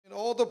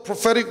the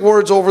prophetic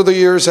words over the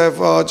years have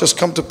just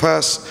come to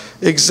pass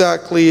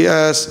exactly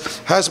as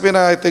has been.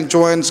 I think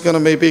Joanne's going to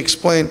maybe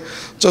explain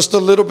just a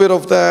little bit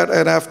of that,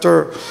 and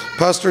after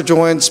Pastor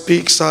Joanne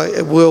speaks,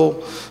 I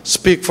will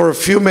speak for a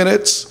few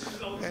minutes.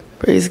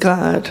 Praise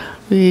God.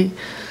 We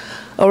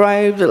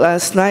arrived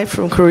last night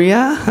from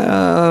Korea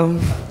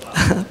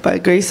by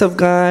grace of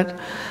God.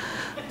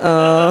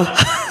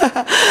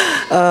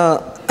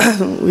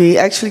 We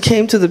actually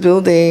came to the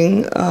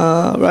building.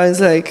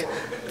 Ryan's like,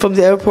 from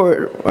the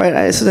airport, right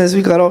as soon as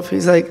we got off,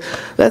 he's like,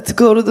 let's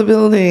go to the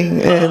building.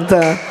 And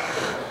I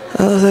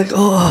was like,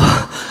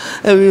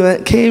 oh. And we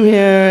came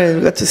here and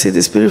we got to see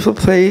this beautiful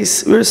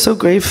place. We're so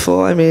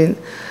grateful. I mean,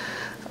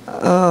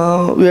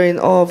 we are in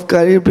awe of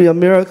God. It would be a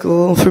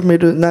miracle for me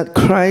to not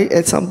cry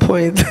at some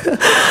point.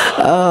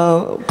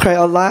 Cry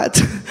a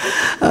lot.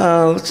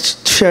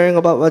 Sharing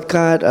about what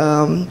God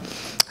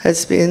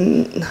has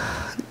been,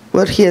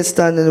 what He has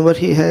done and what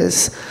He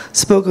has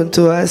spoken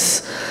to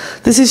us.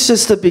 This is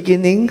just the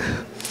beginning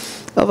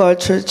of our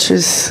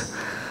church's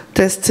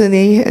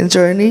destiny and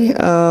journey.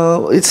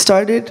 It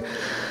started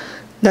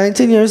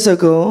 19 years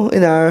ago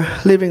in our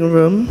living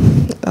room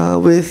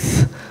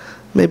with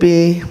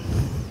maybe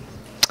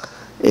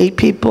 8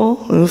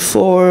 people, and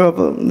 4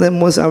 of them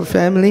was our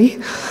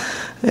family,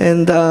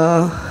 and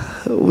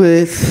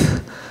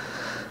with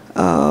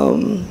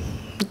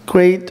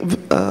great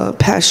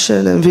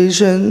passion and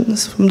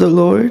visions from the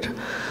Lord.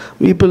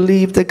 We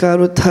believe that God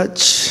would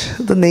touch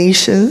the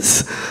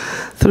nations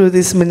through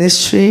this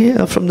ministry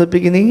from the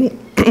beginning.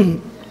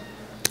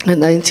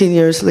 And 19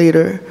 years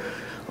later,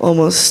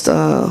 almost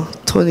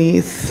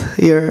 20th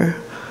year,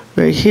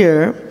 we're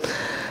here.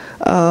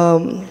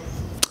 And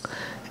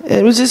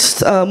it was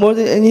just more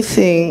than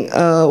anything,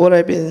 what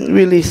I've been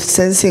really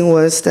sensing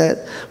was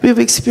that we've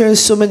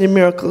experienced so many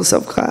miracles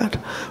of God.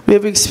 We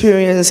have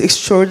experienced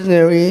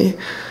extraordinary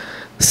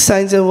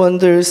signs and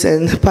wonders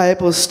and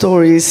Bible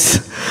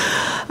stories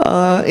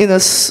in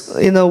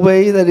a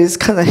way that is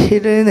kind of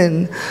hidden,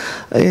 and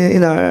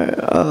in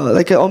our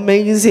like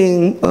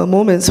amazing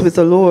moments with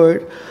the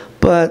Lord.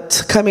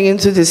 But coming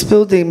into this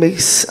building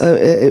makes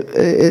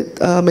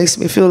makes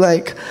me feel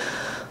like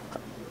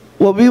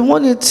what we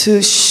wanted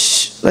to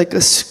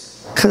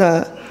kind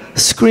of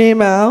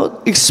scream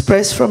out,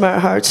 express from our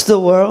hearts to the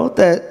world,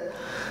 that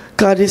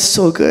God is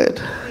so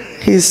good.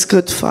 He's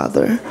good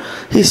Father.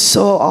 He's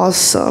so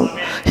awesome.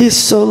 He's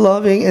so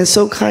loving and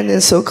so kind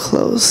and so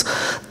close.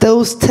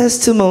 Those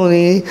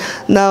testimony,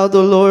 now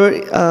the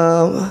Lord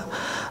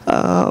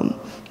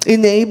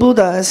enabled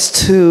us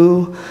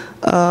to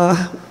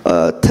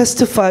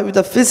testify with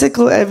the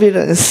physical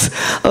evidence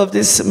of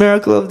this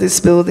miracle of this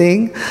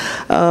building,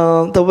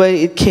 the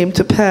way it came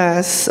to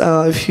pass.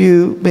 If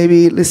you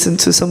maybe listen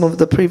to some of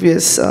the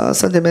previous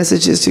Sunday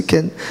messages, you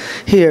can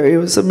hear it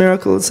was the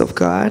miracles of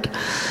God.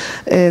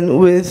 And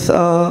with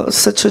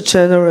such a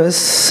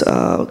generous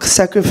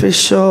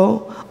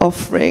sacrificial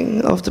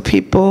offering of the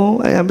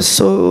people, I am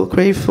so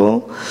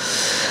grateful.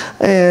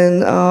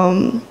 And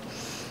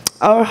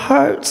our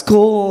heart's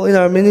goal in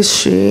our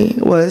ministry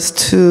was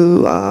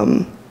to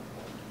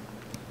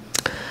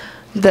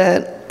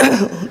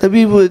that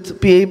we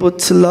would be able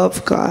to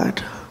love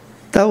God.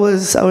 That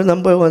was our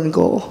 #1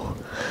 goal.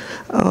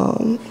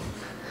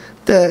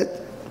 That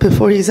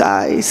before His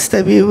eyes,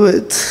 that we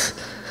would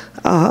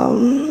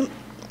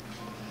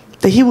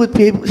that He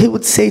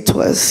would say to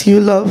us, "You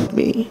love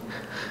me."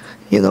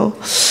 You know,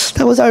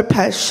 that was our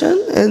passion,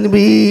 and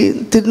we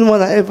didn't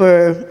want to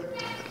ever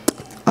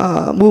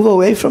move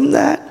away from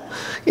that.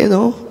 You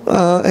know,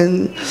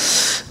 and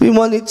we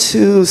wanted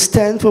to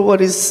stand for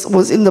what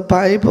was in the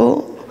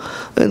Bible,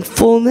 and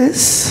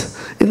fullness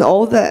in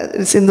all that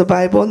is in the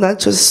Bible, not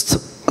just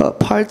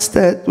parts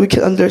that we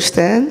can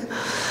understand.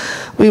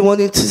 We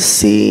wanted to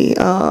see,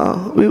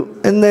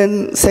 and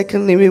then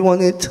secondly, we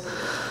wanted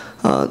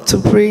to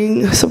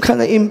bring some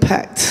kind of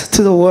impact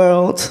to the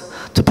world,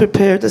 to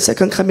prepare the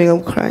second coming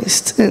of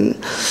Christ. And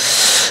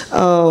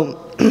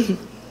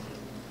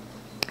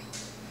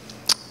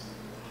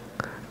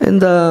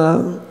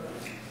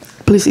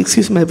please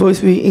excuse my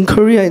voice. In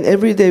Korea, and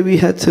every day we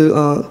had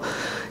to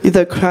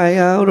either cry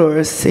out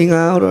or sing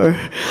out or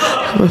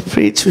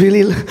preach.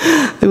 Really,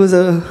 it was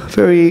a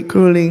very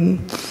grueling.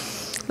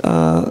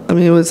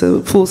 It was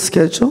a full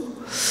schedule,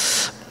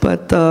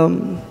 but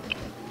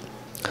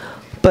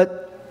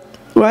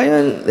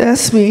Ryan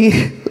asked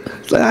me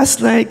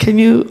last night, "Can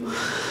you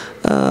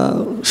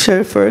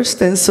share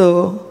first?" And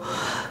so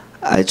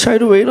I tried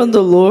to wait on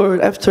the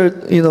Lord after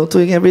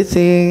doing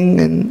everything,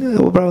 and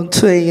around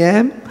 2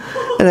 a.m.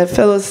 and I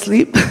fell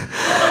asleep.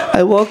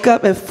 I woke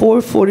up at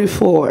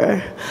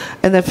 4:44,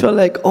 and I felt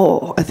like,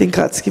 oh, I think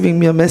God's giving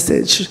me a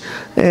message.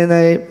 And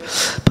I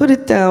put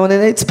it down,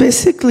 and it's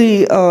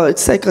basically,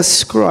 it's like a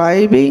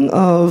scribing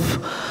of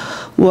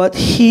what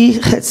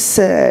He had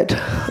said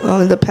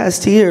in the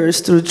past years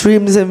through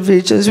dreams and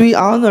visions. We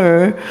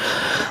honor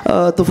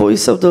the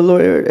voice of the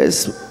Lord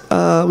as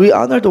we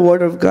honor the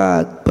Word of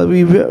God, but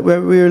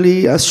we're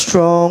really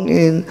strong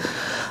in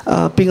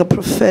being a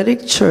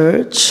prophetic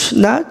church,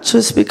 not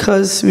just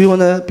because we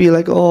want to be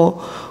like,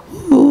 oh,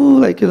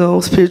 like,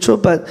 spiritual,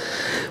 but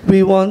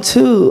we want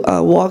to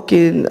walk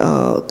in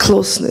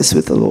closeness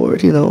with the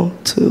Lord, we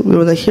want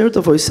to hear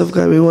the voice of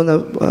God. We want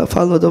to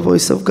follow the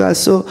voice of God.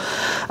 So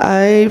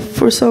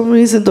for some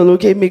reason, the Lord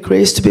gave me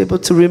grace to be able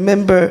to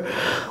remember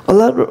a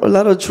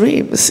lot of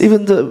dreams.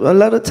 Even a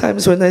lot of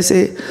times when I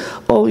say,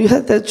 oh, you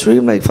had that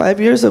dream like 5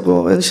 years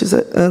ago, and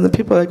the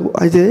people are like,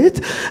 I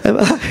did? And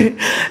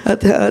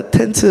I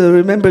tend to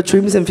remember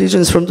dreams and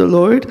visions from the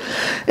Lord,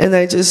 and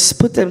I just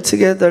put them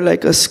together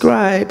like a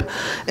scribe,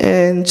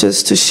 and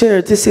just to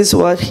share, this is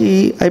what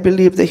I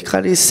believe that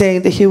God is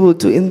saying that He will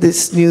do in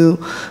this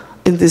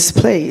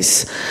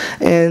place.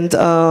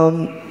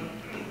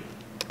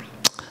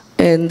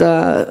 And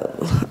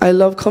I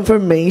love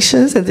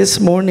confirmations. And this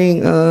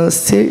morning,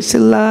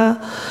 Silla,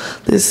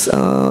 this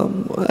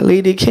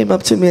lady came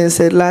up to me and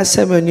said, last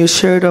time when you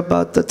shared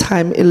about the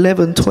time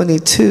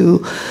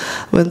 11:22,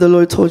 when the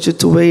Lord told you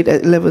to wait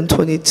at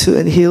 11:22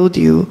 and healed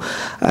you,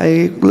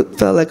 I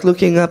felt like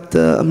looking up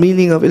the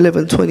meaning of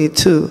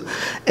 11:22,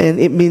 and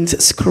it means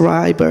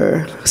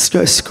scriber,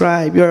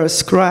 scribe. You're a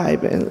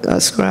scribe, and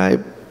a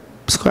scribe.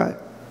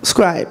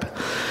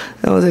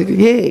 I was like,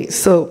 yay!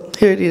 So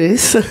here it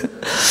is.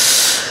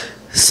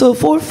 So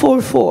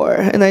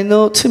 444, and I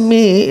know to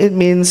me it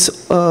means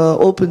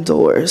open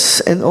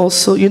doors, and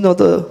also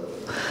the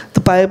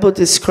Bible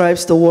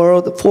describes the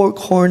world, the four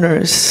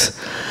corners,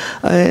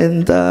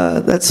 and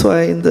that's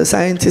why the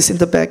scientists in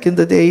the back in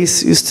the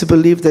days used to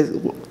believe that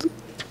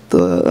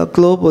the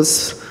globe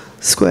was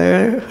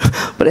square.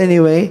 But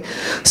anyway,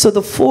 so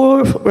the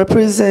four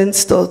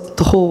represents the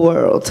whole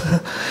world,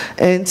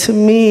 and to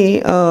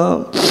me.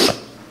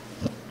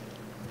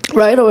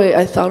 Right away,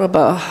 I thought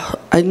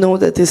I know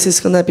that this is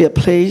going to be a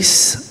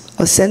place,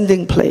 a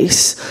sending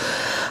place,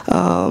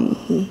 to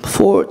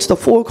the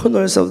four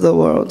corners of the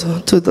world,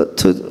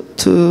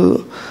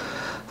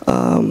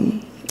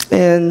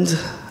 and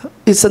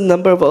it's a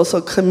number of also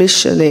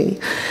commissioning.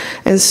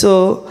 And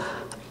so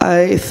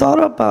I thought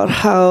about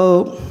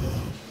how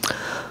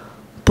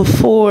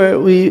before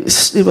we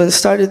even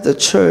started the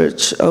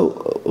church,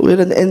 we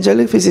had an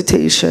angelic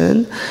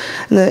visitation,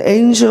 and an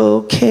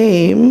angel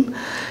came.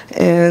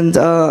 And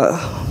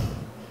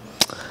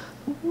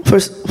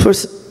first,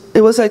 it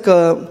was like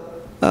a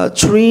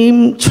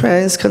dream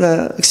trance kind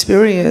of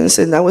experience,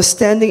 and I was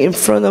standing in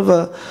front of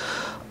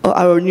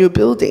our new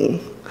building.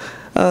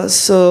 And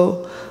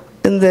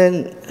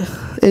then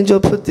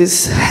Angel put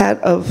this hat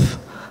of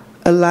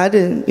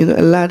Aladdin,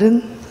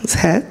 Aladdin's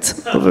hat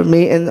over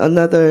me and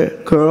another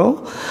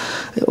girl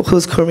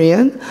who's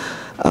Korean.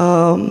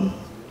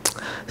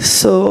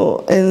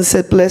 And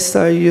said, "Blessed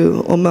are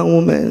you among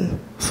women,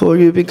 for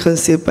you be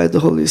conceived by the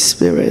Holy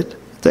Spirit."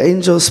 The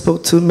angel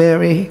spoke to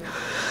Mary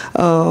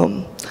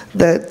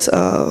that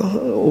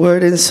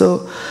word, and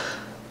so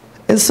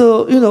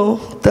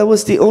that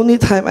was the only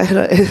time I had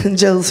an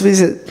angel's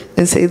visit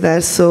and say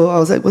that. So I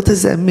was like, what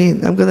does that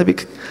mean? I'm gonna be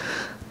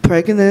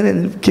pregnant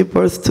and give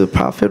birth to a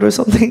prophet or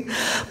something?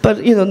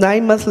 But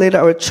 9 months later,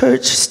 our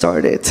church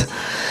started.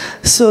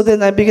 So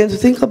then I began to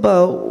think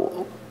about.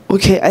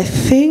 Okay, I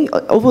think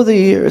over the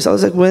years, I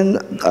was like, when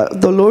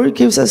the Lord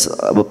gives us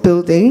a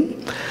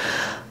building,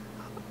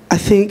 I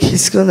think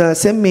He's going to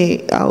send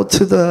me out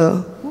to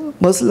the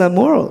Muslim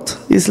world,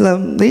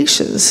 Islam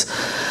nations.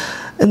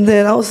 And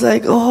then I was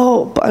like,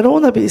 oh, but I don't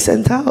want to be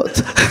sent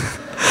out.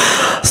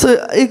 So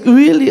it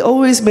really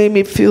always made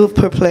me feel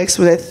perplexed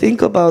when I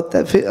think about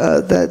that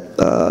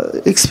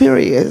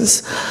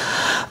experience.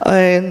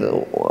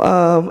 And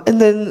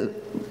then,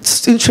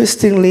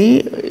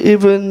 interestingly,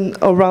 even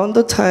around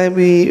the time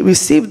we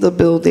received the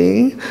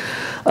building,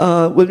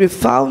 when we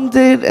found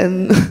it,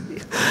 and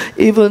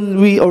even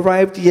we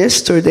arrived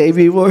yesterday,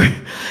 we were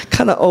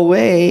kind of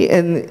away,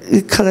 and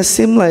it kind of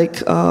seemed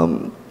like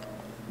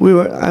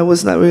I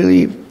was not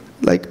really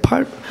like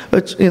part,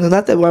 but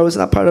not that I was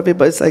not part of it,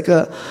 but it's like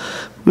I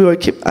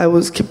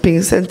was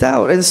being sent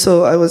out, and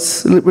so I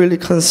was really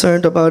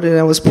concerned about it, and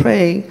I was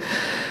praying.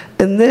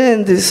 And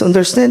then this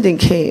understanding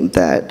came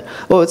that,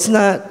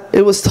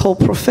 it was the whole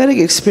prophetic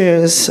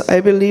experience.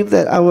 I believe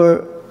that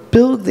our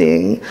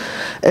building,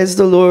 as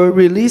the Lord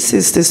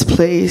releases this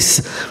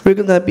place, we're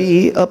going to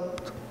be a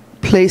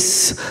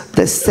place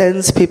that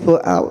sends people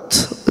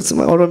out. It's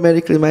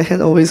automatically, my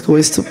hand always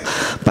goes to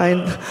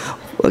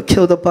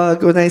kill the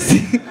bug when I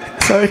see,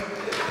 sorry.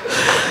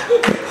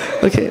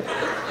 Okay.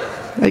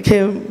 I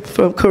came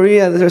from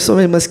Korea, there's so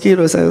many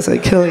mosquitoes, I was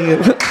like killing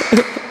it.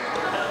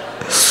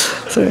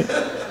 Sorry.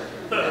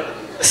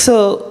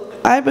 So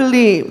I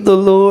believe the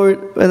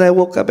Lord, when I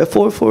woke up at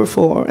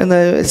 4:44, and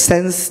I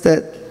sensed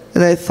that,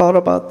 and I thought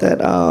about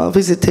that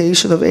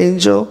visitation of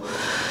angel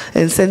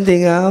and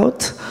sending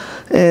out.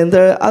 And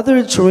there are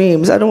other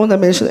dreams, I don't want to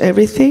mention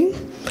everything,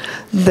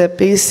 that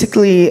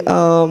basically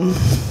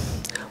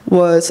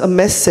was a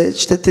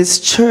message that this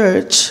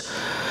church,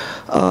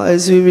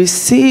 as we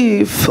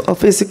receive a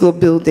physical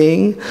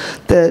building,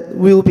 that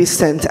will be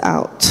sent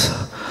out.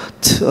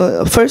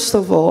 First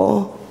of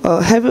all,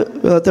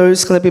 there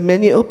is going to be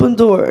many open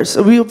doors.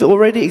 We've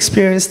already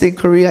experienced in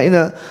Korea in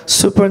a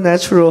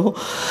supernatural,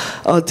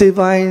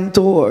 divine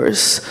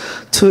doors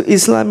to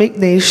Islamic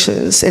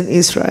nations and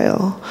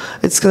Israel.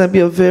 It's going to be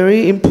a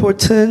very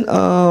important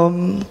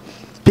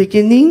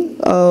beginning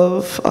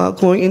of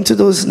going into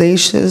those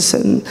nations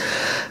and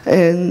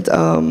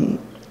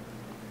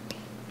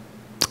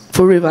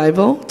for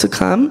revival to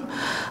come.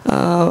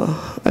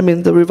 I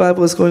mean, the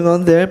revival is going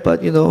on there,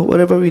 but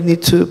whatever we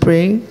need to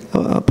bring,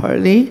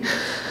 partly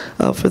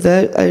for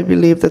that, I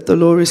believe that the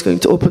Lord is going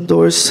to open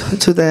doors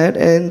to that,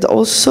 and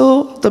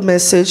also the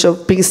message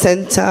of being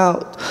sent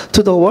out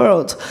to the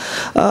world.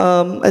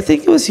 I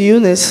think it was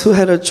Eunice who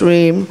had a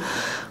dream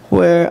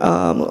where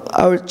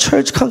our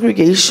church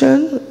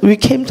congregation, we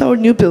came to our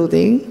new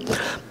building,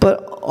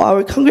 but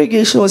our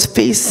congregation was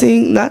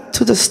facing not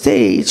to the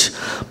stage,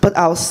 but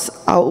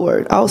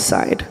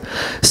outside.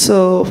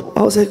 So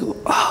I was like,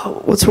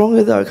 oh, what's wrong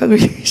with our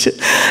congregation?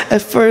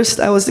 At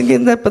first I was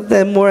thinking that, but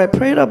then more I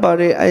prayed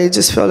about it, I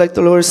just felt like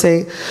the Lord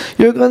saying,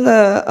 you're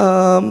gonna,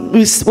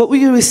 what will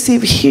you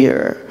receive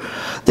here?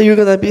 That you're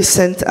gonna be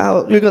sent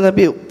out, you're gonna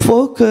be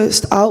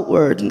focused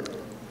outward,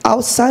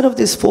 outside of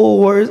these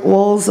four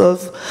walls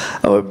of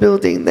our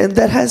building. And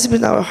that has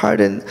been our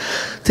heart and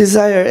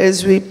desire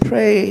as we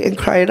pray and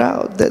cried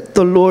out, that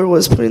the Lord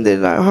was putting it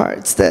in our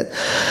hearts, that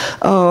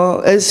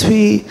as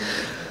we,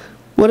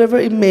 whatever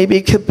it may be,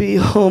 it could be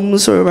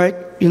homes or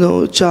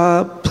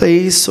job,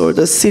 place, or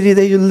the city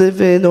that you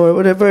live in, or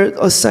whatever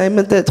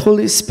assignment that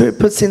Holy Spirit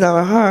puts in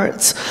our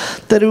hearts,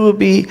 that it will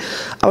be,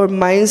 our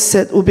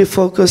mindset will be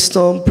focused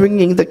on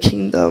bringing the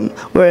kingdom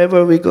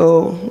wherever we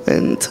go.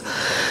 And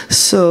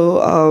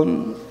so,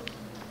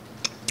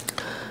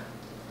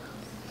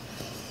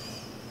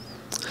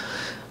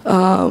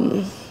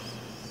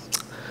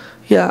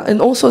 yeah,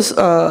 and also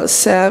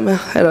Sam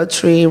had a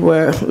dream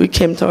where we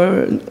came to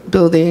our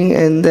building,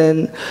 and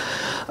then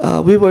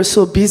we were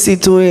so busy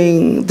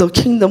doing the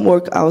kingdom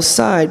work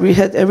outside. We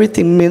had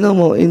everything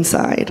minimal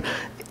inside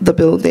the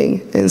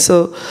building. And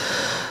so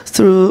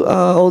through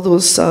all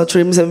those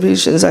dreams and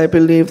visions, I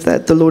believe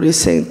that the Lord is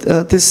saying,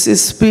 this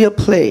is be a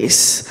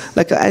place,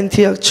 like an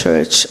Antioch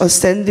church, a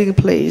standing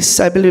place.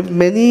 I believe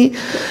many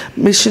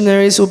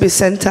missionaries will be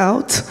sent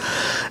out,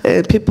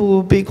 and people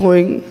will be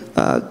going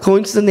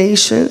to the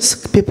nations.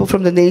 People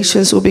from the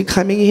nations will be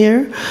coming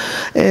here,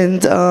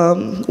 and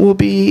will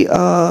be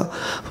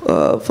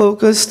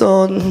focused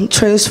on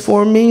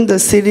transforming the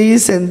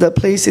cities and the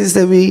places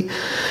that we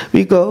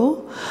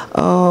go,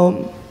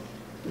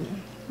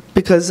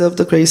 because of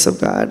the grace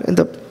of God and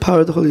the power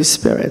of the Holy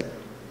Spirit.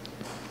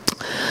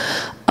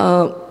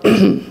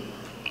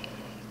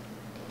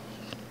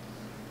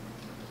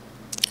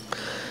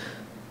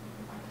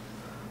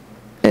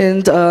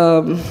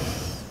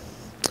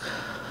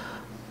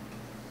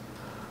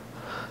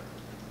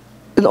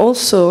 And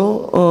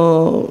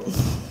also,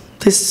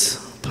 this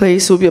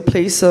place will be a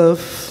place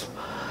of,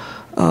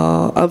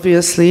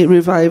 obviously,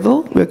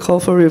 revival. We're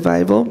called for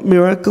revival,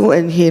 miracle,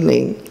 and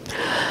healing.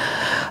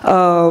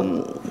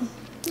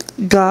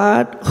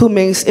 God, who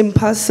makes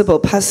impossible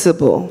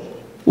possible,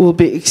 will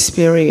be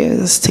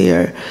experienced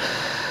here.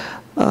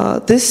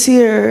 This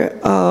year,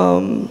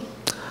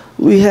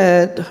 we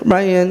had,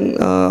 Ryan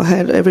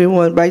had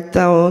everyone write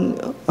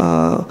down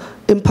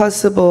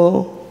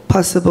possible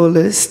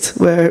list,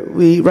 where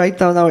we write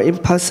down our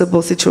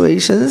impossible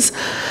situations,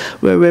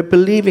 where we're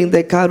believing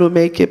that God will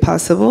make it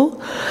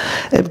possible.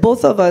 And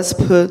both of us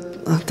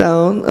put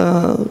down,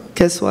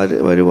 guess what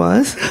it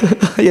was?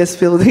 Yes,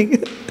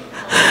 building.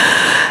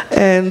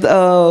 And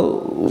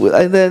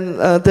then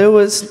there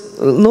was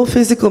no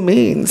physical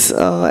means,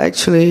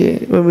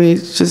 actually, when we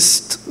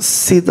just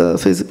see the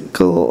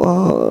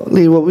physical,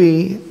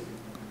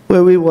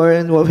 where we were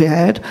and what we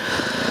had.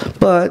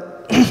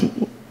 But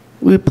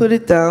we put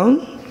it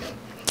down,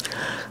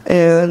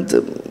 and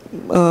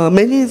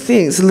many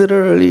things,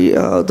 literally,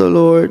 the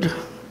Lord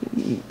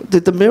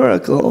did the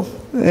miracle.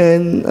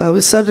 And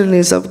the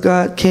suddenness of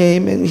God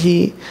came, and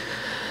He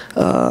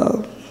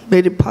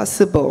made it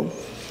possible.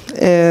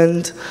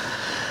 And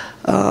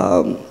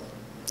I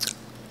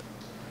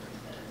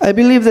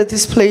believe that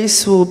this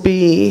place will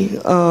be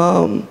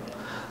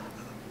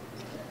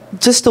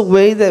just the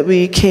way that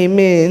we came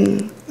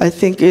in. I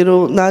think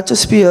it'll not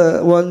just be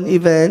one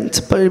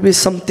event, but it'll be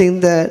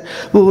something that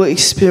we will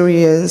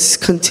experience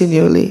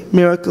continually,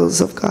 miracles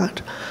of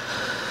God.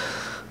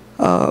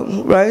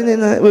 Ryan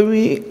and I, when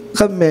we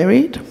got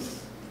married,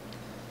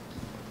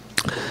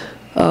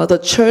 the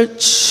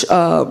church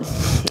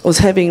was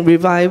having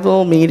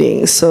revival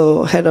meetings,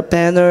 so had a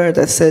banner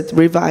that said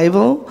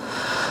revival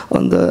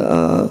on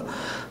the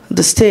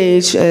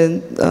stage,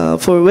 and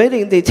for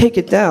wedding they take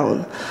it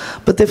down,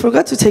 but they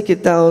forgot to take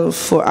it down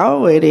for our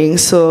wedding,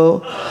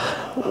 so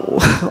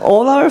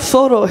all our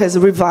photo has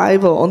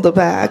revival on the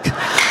back.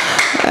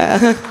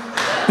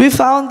 We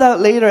found out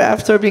later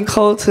after being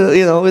called to,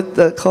 with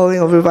the calling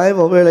of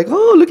revival, we're like,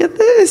 oh, look at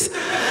this.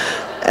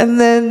 And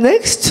then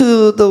next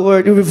to the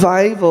word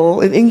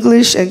revival in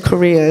English and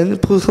Korean,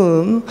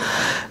 부흥,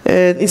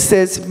 and it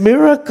says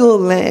miracle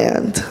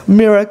land,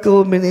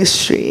 miracle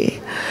ministry.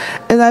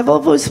 And I've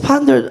always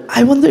pondered,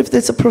 I wonder if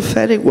that's a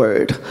prophetic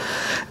word.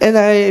 And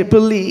I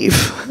believe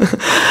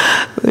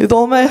with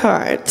all my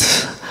heart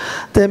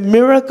that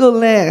miracle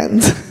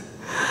land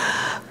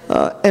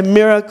and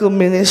miracle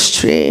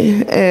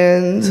ministry.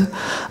 And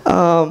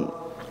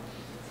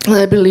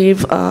I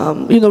believe,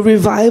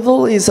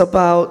 revival is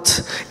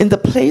about, in the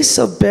place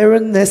of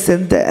barrenness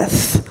and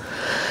death,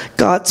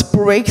 God's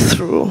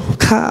breakthrough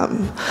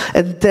come,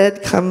 and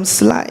dead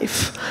comes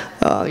life.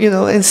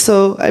 And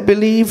so I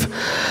believe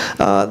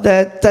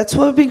that's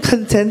what we've been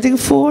contending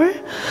for.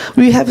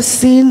 We have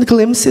seen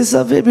glimpses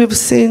of it. We've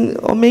seen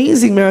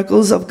amazing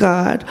miracles of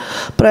God.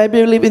 But I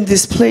believe in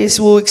this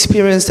place we'll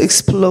experience the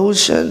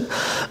explosion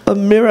of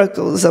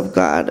miracles of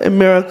God and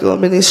miracle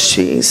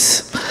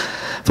ministries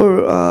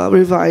for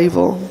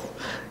revival.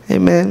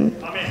 Amen.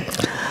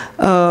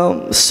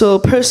 So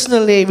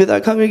personally with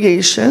our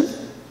congregation,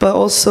 but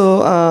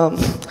also,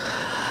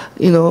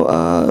 in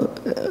our,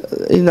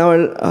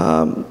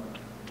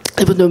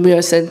 even though we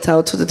are sent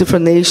out to the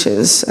different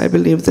nations, I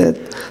believe that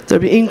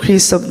there'll be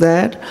increase of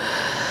that.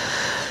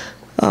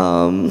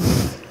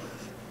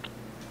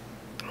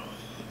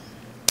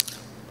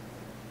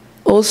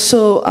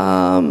 Also,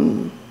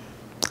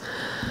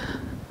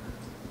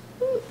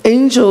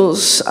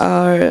 angels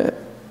are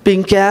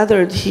being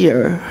gathered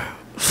here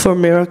for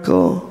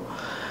miracle.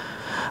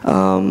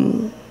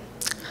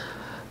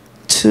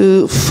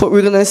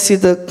 We're going to see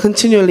the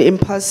continually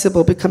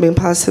impossible becoming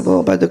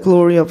possible by the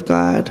glory of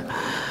God.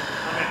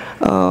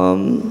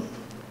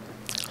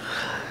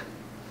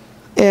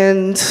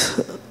 And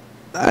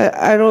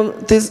I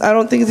don't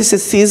think this is a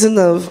season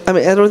of,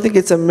 I don't think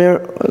it's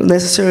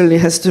necessarily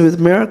has to do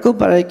with miracle,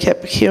 but I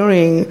kept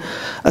hearing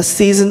a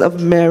season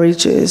of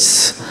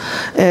marriages.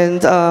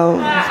 And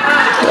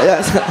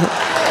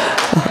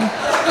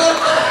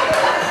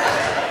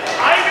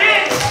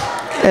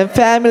and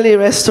family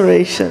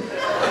restoration.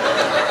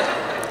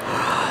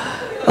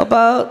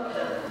 About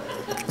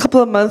a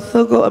couple of months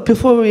ago,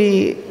 before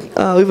we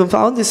even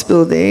found this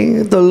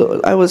building,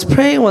 I was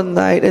praying one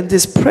night, and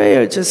this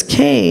prayer just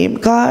came.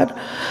 God,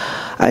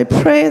 I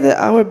pray that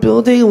our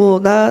building will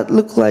not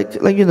look like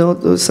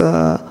those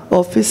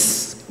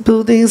office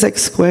buildings, like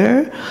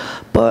square,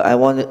 but I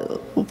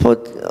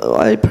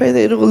pray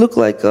that it will look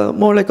like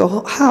more like a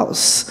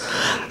house.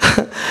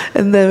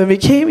 And then when we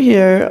came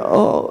here,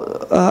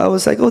 I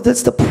was like,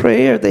 that's the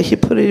prayer that he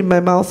put in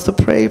my mouth to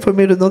pray for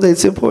me to know that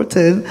it's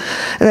important.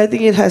 And I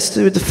think it has to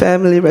do with the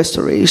family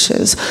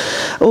restorations.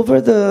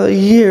 Over the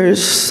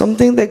years,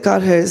 something that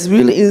God has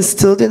really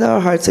instilled in our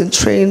hearts and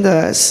trained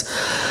us,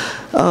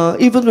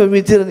 even when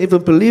we didn't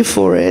even believe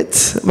for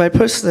it,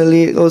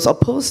 personally was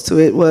opposed to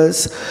it,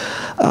 was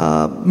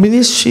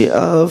ministry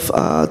of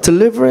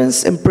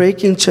deliverance and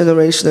breaking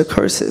generational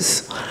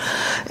curses.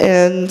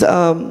 And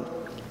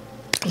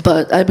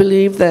but I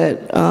believe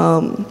that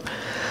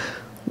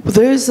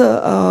there's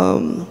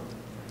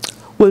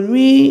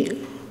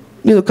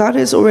God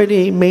has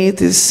already made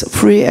this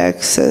free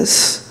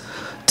access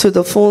to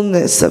the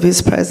fullness of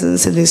His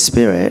presence and His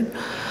Spirit.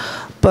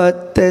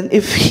 But then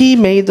if He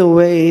made the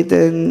way,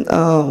 then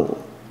as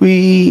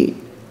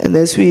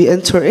we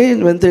enter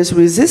in, when there's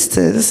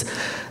resistance,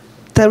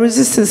 that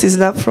resistance is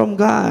not from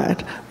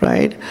God,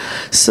 right?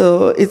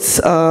 So it's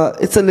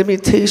a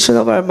limitation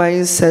of our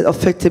mindset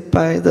affected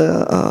by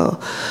the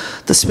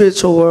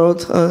spiritual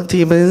world,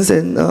 demons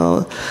and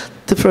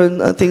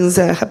different things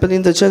that happen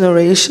in the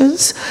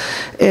generations.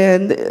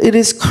 And it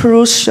is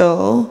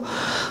crucial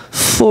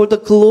for the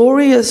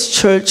glorious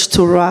church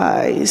to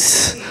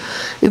rise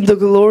in the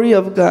glory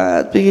of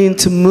God, begin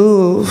to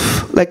move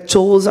like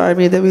Joel's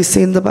army that we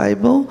see in the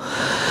Bible.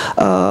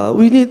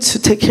 We need to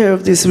take care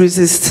of this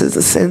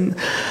resistance, and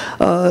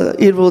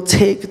it will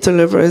take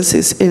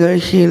deliverances, inner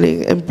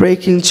healing, and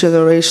breaking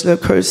generational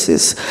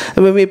curses.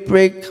 And when we've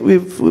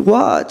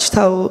watched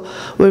how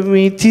when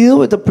we deal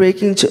with the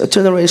breaking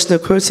generational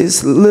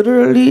curses,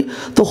 literally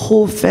the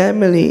whole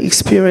family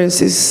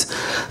experiences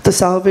the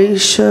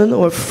salvation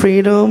or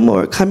freedom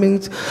or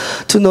coming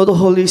to know the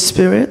Holy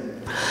Spirit.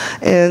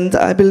 And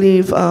I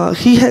believe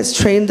He has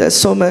trained us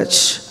so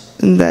much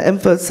in that,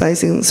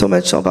 emphasizing so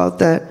much about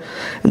that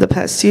in the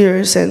past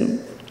years.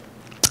 And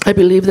I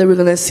believe that we're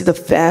going to see the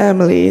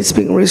families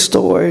being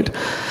restored.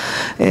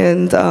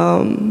 And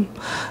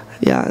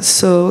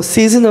so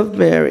season of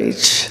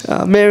marriage.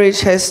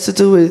 Marriage has to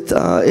do with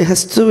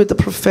the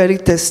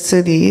prophetic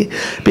destiny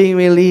being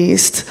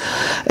released.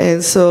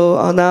 And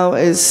so now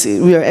as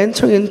we have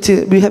entered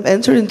into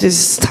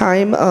this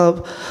time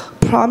of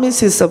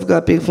promises of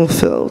God being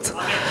fulfilled.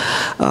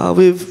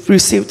 We've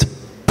received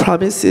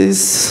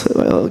promises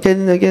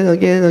again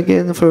and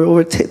again for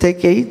over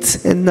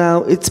decades, and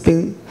now it's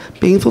being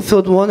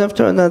fulfilled one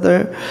after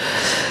another.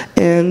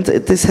 And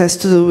this has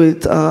to do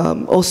with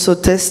also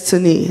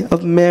destiny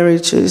of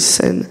marriages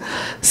and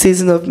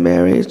season of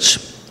marriage.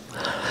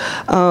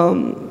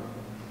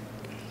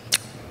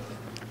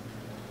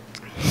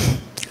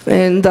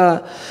 And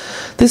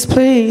this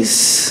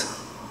place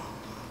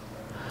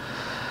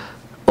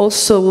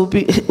also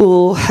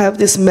will have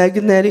this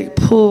magnetic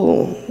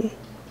pull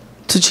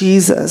to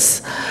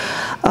Jesus.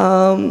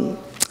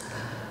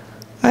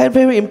 I had a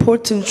very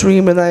important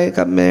dream when I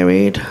got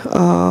married.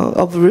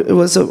 It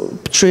was a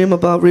dream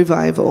about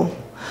revival.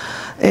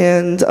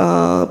 And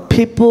what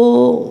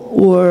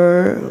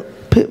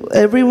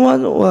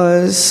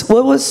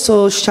was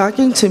so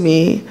shocking to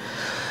me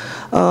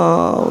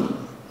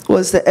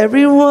was that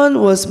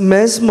everyone was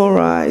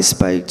mesmerized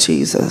by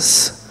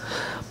Jesus.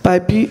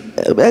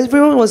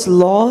 Everyone was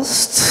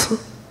lost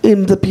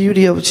in the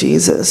beauty of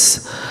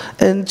Jesus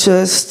and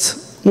just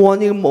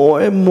wanting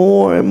more and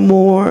more and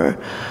more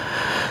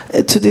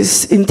to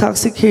this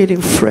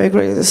intoxicating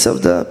fragrance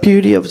of the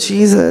beauty of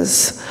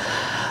Jesus.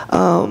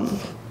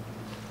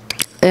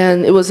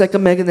 And it was like a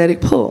magnetic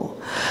pull.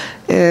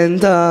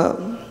 And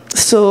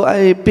so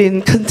I've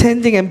been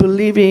contending and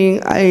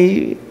believing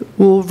I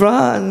will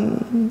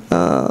run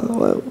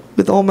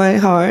with all my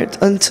heart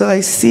until I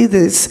see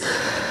this,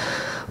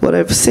 what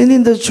I've seen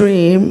in the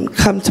dream,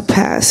 come to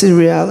pass in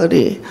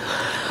reality.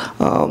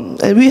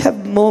 And we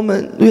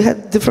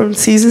had different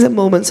seasons and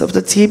moments of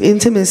the deep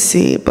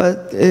intimacy,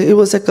 but it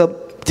was like a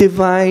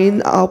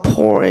divine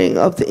outpouring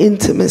of the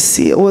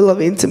intimacy, oil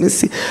of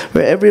intimacy,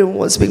 where everyone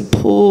was being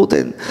pulled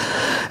and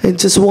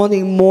just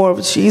wanting more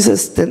of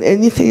Jesus than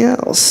anything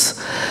else.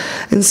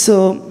 And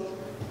so,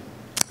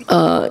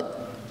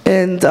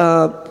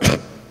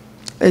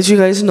 as you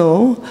guys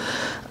know,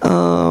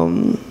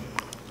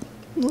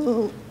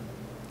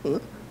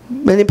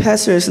 many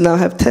pastors now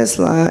have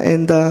Tesla,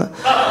 and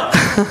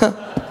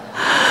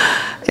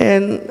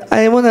and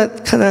I want to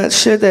kind of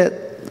share that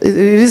it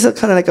is a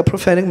kind of like a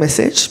prophetic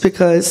message,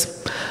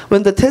 because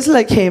when the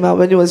Tesla came out,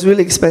 when it was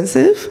really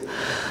expensive,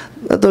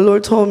 the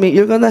Lord told me,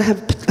 you're going to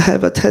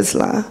have a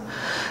Tesla.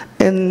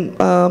 And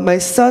my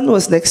son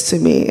was next to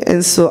me,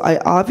 and so I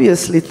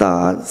obviously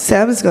thought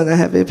Sam's going to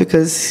have it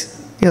because,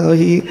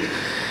 he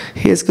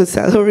has good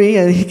salary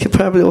and he can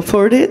probably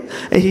afford it,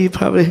 and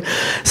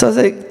so I was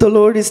like, the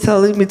Lord is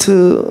telling me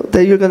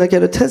that you're going to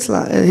get a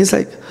Tesla. And he's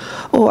like,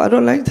 oh, I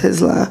don't like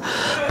Tesla.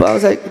 But I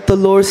was like, the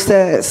Lord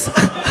says.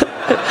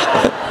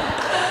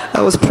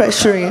 I was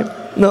pressuring him.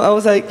 No, I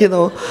was like,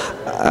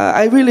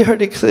 I really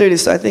heard it clearly,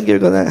 so I think you're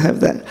going to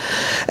have that.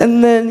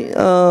 And then,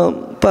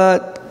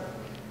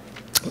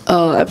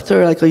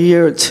 after like a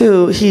year or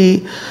two,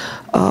 he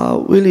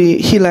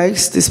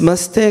likes this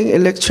Mustang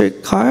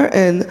electric car,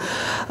 and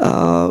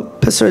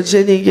Pastor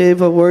Jenny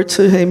gave a word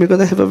to him, you're going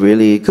to have a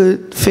really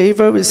good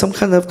favor with some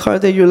kind of car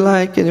that you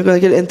like, and you're going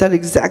to get it, and that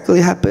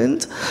exactly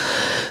happened.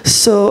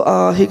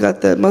 So he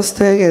got that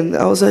Mustang, and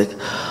I was like,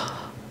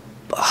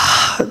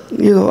 I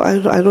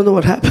don't know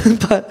what happened,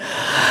 but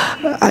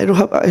I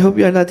hope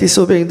you are not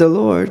disobeying the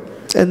Lord.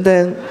 And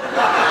then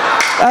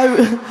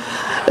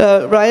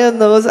Ryan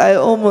knows I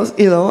almost,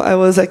 I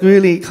was like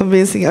really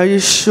convincing, are you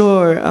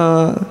sure,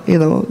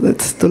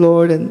 that's the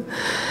Lord? And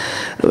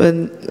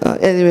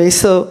anyway,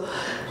 so,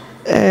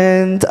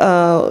 and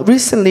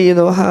recently,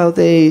 how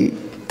they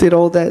did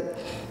all that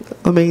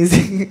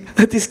amazing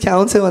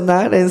discounts and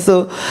whatnot, and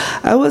so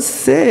I was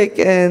sick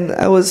and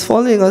I was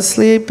falling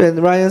asleep,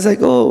 and Ryan's like,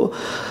 oh,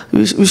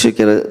 we should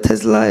get a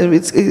Tesla and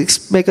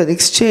make an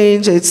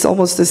exchange, it's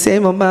almost the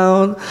same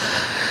amount.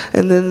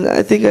 And then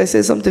I think I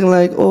said something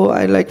like, oh,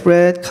 I like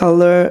red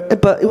color,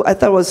 but I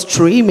thought I was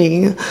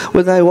dreaming.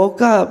 When I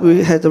woke up,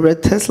 we had the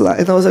red Tesla,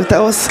 and I was like,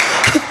 that was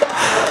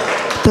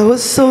that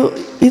was so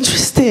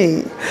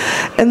interesting.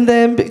 And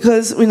then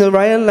because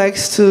Ryan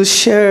likes to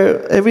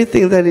share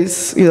everything that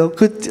is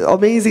good,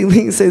 amazing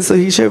things, and so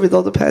he shared with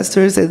all the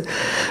pastors, and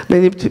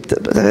many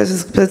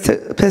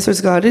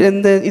pastors got it.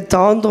 And then it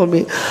dawned on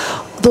me,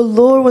 the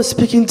Lord was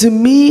speaking to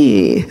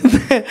me.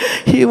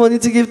 He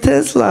wanted to give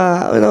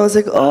Tesla, and I was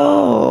like,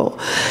 oh.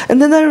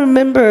 And then I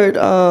remembered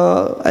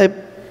I've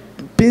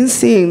been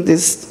seeing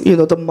this,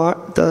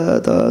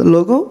 the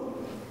logo.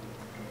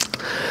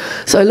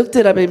 So I looked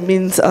it up. It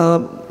means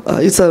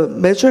it's a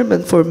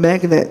measurement for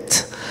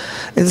magnet.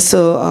 And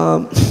so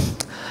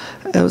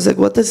I was like,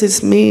 what does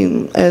this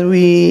mean? And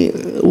we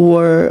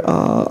were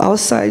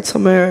outside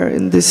somewhere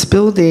in this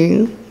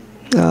building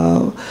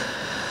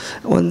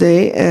one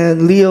day,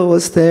 and Leo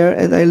was there,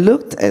 and I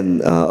looked,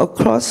 and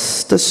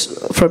across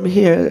from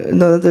here,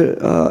 another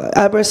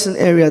Aberson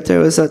area, there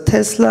was a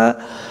Tesla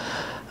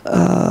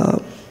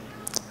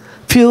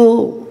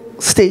fuel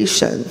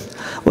station,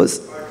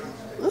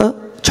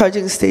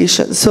 charging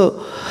station.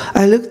 So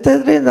I looked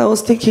at it and I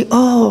was thinking,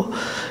 oh,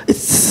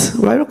 it's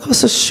right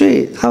across the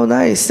street. How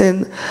nice.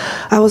 And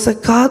I was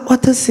like, God,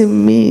 what does it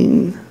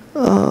mean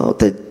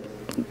that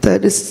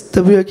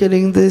we are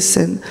getting this?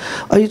 And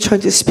are you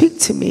trying to speak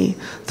to me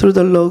through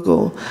the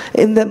logo?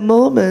 In that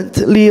moment,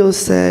 Leo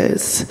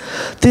says,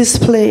 this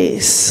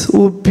place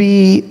will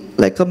be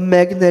like a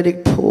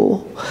magnetic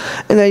pull.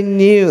 And I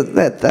knew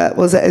that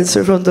was an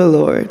answer from the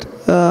Lord.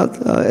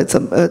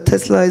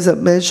 Tesla is a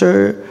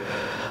measure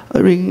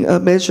ring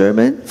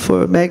measurement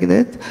for a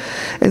magnet.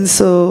 And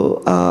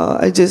so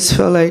I just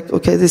felt like,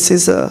 okay, this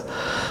is a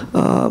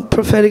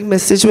prophetic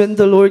message. When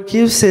the Lord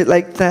gives it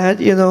like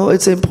that,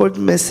 it's an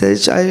important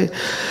message. I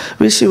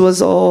wish it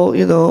was all,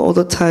 all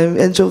the time,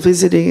 angel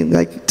visiting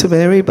like to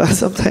Mary, but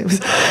sometimes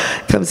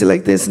it comes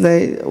like this, and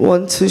I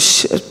want to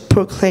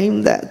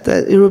proclaim that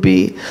there'll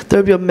be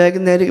a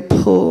magnetic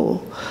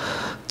pull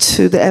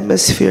to the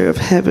atmosphere of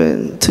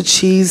heaven, to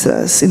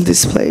Jesus in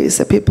this place,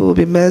 that people will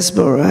be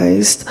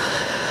mesmerized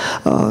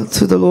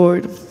to the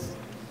Lord,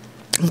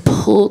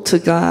 pulled to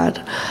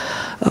God.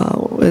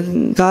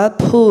 When God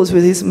pulls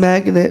with his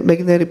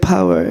magnetic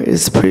power,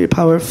 it's pretty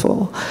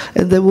powerful,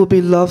 and they will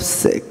be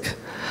lovesick.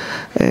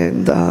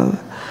 And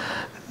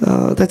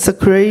that's the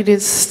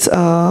greatest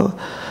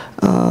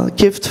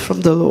gift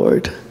from the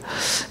Lord.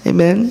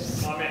 Amen.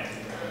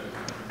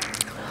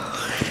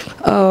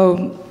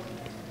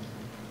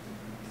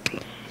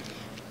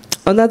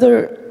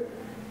 Another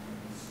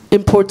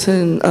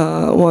important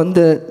one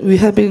that we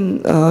have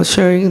been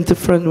sharing in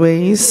different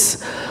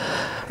ways,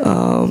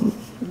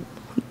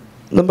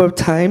 number of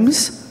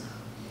times,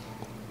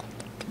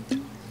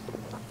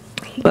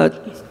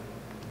 but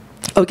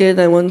again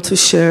I want to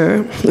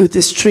share with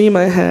this dream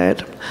I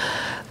had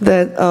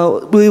that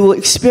we will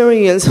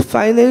experience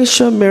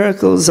financial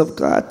miracles of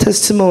God,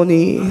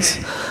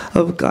 testimonies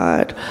of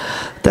God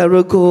that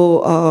will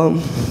go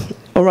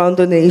around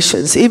the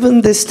nations.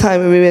 Even this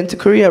time when we went to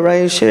Korea,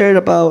 Ryan shared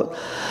about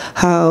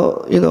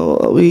how,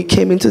 we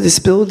came into this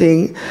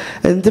building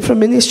and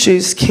different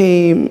ministries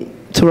came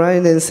to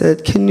Ryan and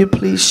said, can you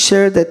please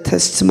share that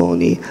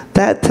testimony?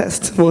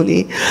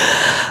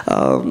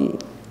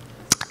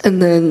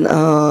 And then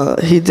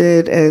he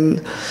did,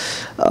 and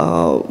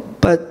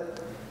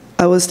but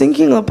I was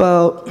thinking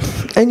about,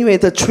 anyway,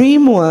 the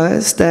dream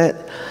was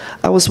that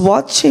I was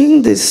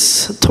watching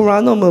this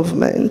Toronto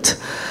movement,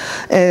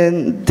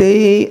 and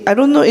I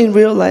don't know in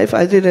real life,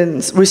 I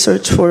didn't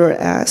research for or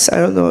ask, I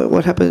don't know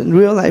what happened in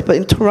real life, but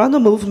in Toronto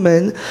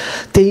movement,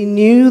 they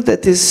knew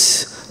that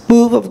this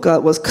move of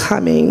God was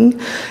coming,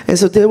 and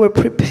so they were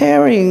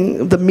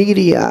preparing the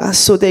media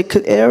so they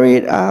could air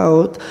it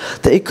out,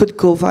 that it could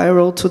go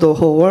viral to the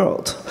whole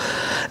world.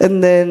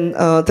 And then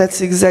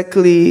that's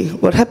exactly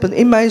what happened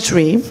in my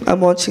dream.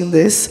 I'm watching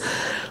this,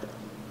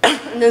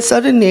 and then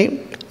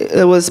suddenly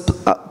it was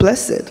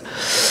blessed.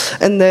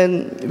 And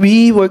then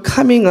we were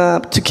coming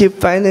up to give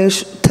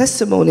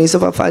testimonies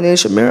of a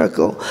financial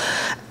miracle.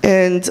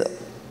 And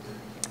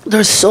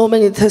there's so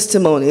many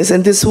testimonies.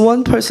 And this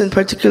one person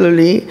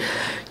particularly,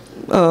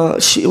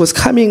 she was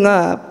coming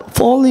up,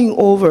 falling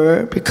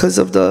over because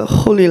of the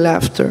holy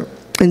laughter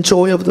and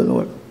joy of the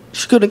Lord.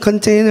 She couldn't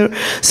contain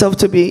herself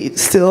to be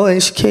still,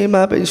 and she came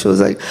up and she was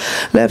like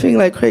laughing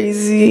like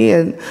crazy,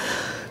 and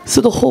so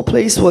the whole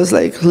place was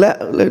like,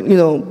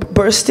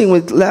 bursting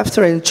with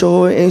laughter and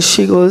joy. And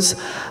she goes,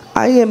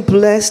 I am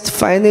blessed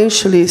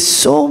financially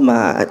so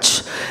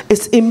much,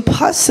 it's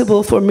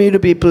impossible for me to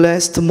be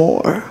blessed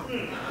more.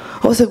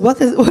 I was like,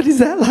 what is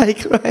that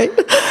like, right?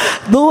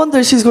 No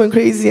wonder she's going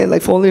crazy and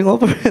like falling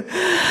over.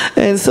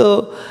 And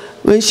so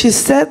when she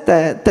said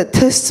that, that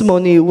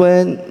testimony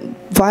went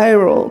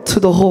viral to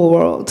the whole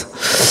world.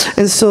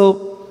 And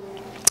so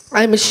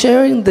I'm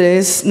sharing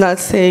this, not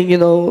saying,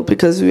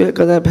 because we're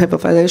going to have a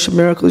financial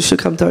miracle, you should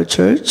come to our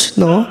church.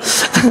 No.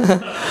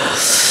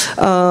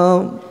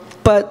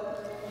 But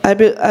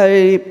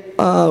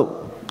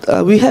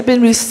we have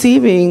been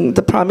receiving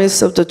the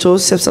promise of the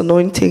Joseph's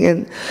anointing,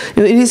 and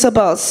it is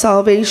about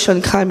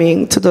salvation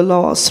coming to the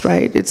lost,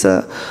 right? It's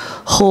a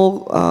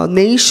whole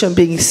nation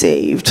being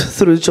saved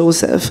through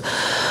Joseph.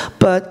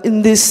 But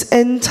in this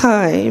end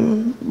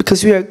time,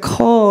 because we are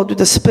called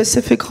with a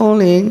specific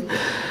calling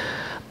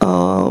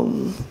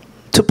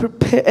to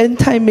prepare end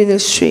time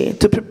ministry,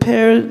 to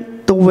prepare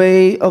the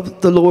way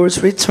of the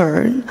Lord's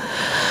return.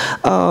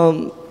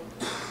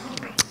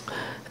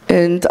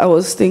 And I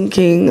was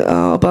thinking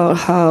about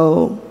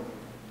how,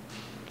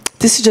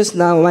 this is just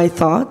now my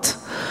thought,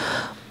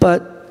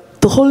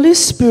 but the Holy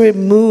Spirit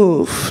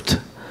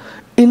moved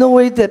in a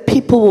way that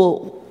people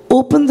will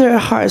open their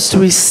hearts to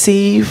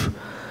receive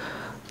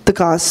the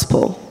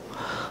gospel.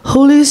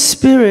 Holy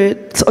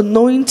Spirit's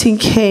anointing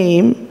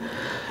came.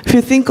 If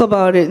you think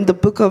about it, in the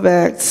book of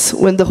Acts,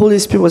 when the Holy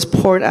Spirit was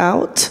poured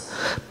out,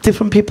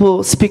 different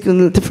people speak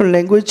in different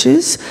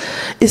languages,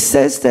 it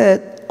says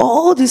that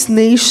all these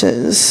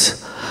nations,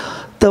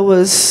 there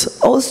was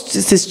also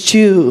this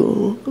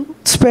Jew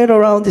spread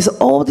around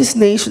all these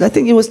nations. I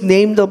think it was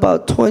named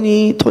about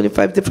 20,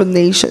 25 different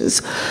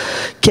nations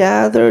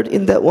gathered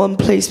in that one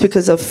place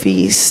because of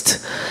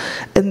feast.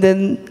 And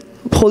then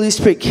Holy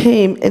Spirit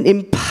came and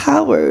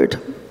empowered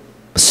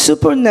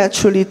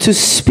supernaturally to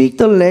speak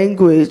the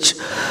language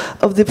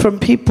of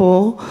different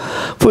people,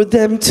 for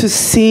them to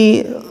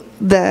see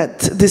that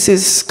this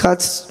is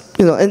God's,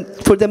 and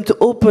for them to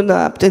open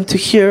up and to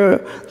hear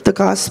the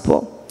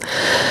gospel.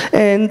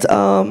 And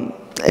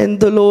and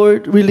the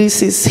Lord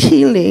releases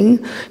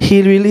healing.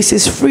 He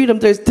releases freedom.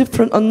 There's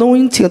different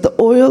anointing. The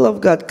oil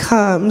of God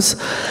comes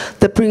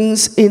that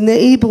brings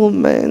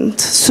enablement,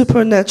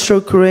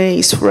 supernatural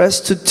grace for us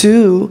to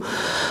do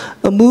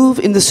a move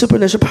in the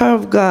supernatural power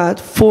of God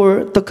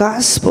for the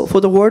gospel,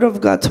 for the word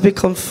of God to be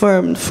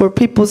confirmed, for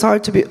people's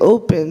heart to be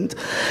opened,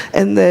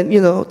 and then,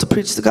 to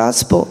preach the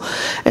gospel.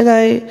 And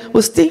I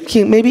was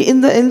thinking, maybe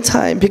in the end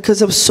time,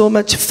 because of so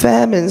much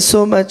famine,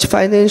 so much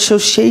financial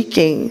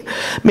shaking,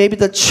 maybe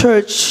the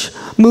church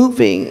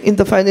moving in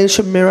the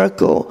financial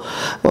miracle,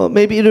 well,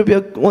 maybe it will be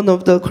one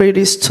of the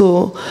greatest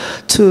tools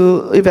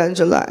to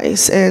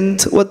evangelize. And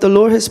what the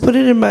Lord has put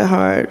it in my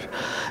heart,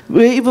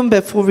 even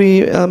before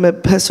we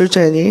met Pastor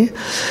Jenny,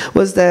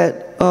 was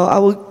that I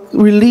will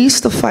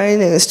release the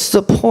finance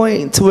to the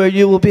point where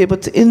you will be able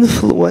to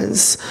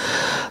influence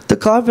the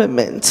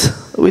government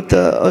with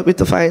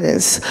the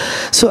finance.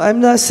 So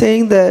I'm not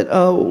saying that,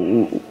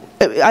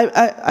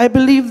 I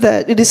believe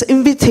that it is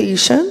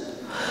invitation.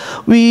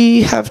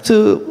 We have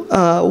to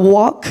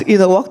walk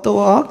the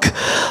walk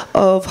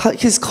of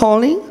His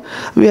calling.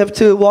 We have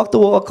to walk the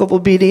walk of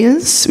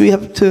obedience. We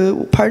have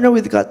to partner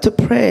with God to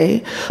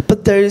pray.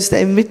 But there is the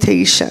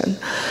invitation.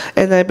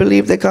 And I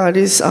believe that God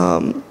is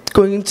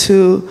going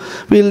to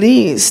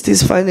release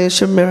these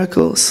financial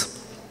miracles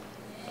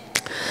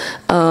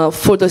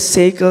for the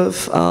sake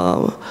of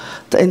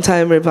the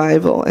entire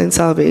revival and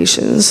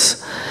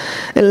salvations.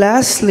 And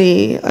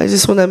lastly, I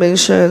just want to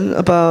mention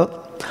about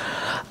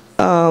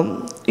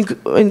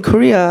in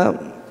Korea,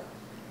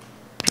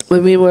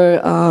 when we were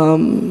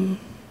in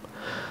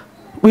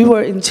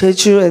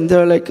Jeju, and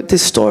they're like,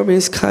 this storm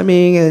is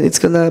coming and it's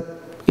gonna,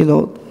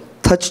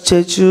 touch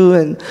Jeju,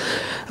 and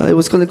it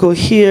was gonna go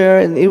here,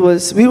 and we were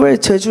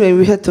at Jeju and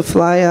we had to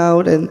fly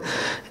out, and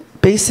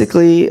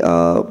basically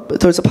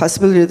there was a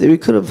possibility that we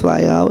couldn't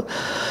fly out,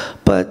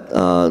 but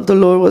the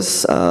Lord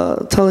was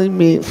telling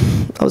me,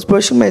 I was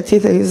brushing my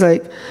teeth, and He's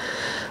like,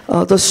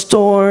 the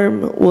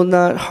storm will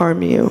not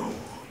harm you.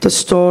 The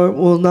storm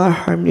will not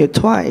harm you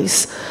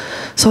twice.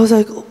 So I was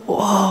like,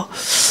 whoa,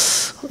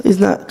 it's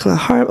not gonna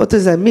harm, what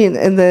does that mean?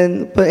 And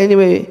then, but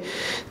anyway,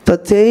 the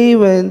day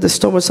when the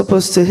storm was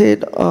supposed to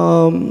hit,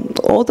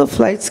 all the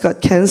flights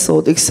got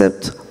canceled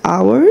except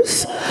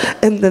ours.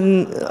 And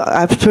then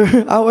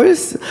after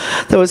hours,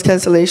 there was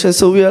cancellation.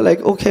 So we are like,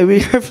 okay,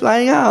 we are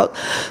flying out.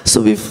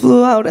 So we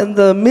flew out, and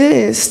the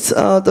mist,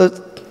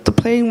 the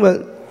plane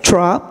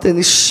dropped and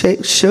it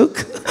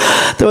shook.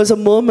 There was a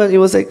moment, it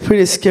was like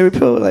pretty scary.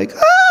 People were like,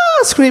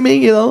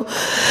 screaming,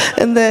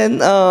 And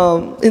then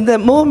in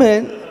that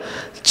moment,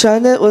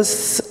 Janet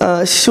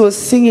she was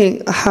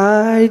singing,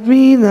 "Hide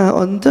me now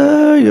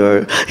under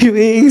your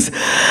wings."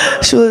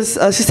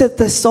 She said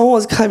the song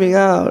was coming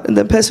out, and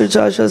then Pastor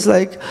Josh was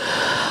like,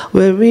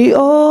 "When we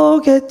all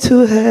get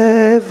to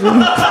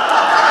heaven."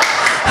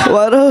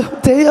 What a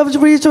day of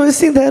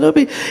rejoicing that'll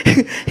be.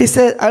 He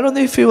said, I don't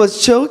know if he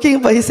was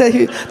joking, but he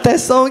said that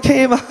song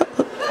came out.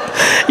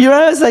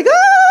 I was like,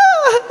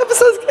 I'm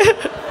so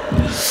scared.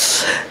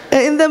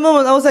 And in that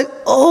moment, I was like,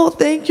 oh,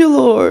 thank you,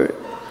 Lord.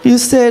 You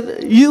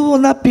said you will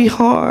not be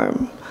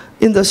harmed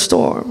in the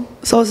storm.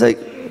 So I was like,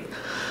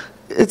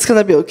 it's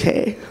gonna be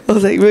okay. I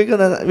was like, we're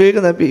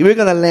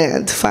gonna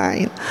land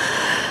fine.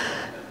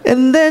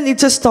 And then it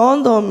just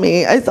dawned on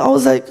me. I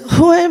was like,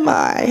 who am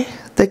I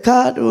that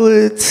God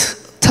would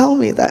tell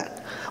me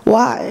that?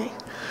 Why?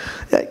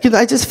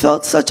 I just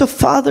felt such a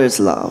father's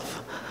love.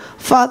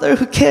 Father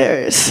who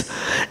cares,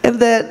 and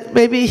that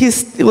maybe he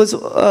was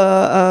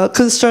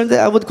concerned that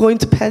I would go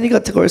into panic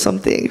attack or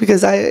something,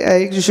 because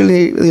I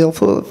usually,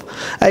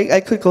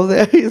 I could go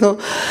there,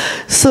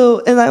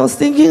 So, and I was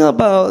thinking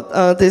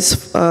about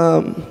this.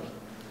 I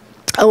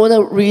want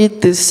to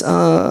read this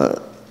a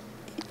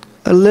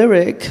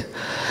lyric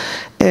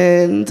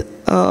and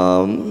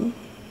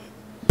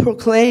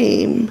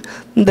proclaim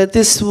that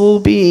this will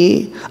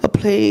be a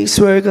place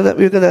where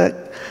we're gonna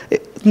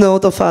know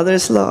the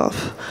Father's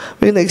love.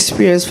 We're going to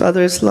experience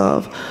Father's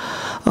love.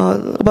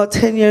 About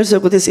 10 years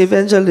ago, this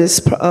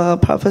evangelist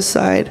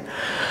prophesied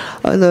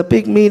in a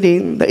big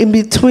meeting that in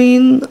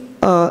between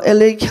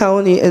LA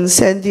County and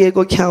San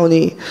Diego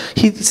County,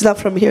 he's not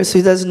from here, so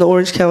he doesn't know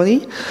Orange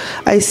County.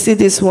 I see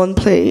this one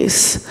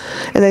place,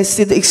 and I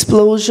see the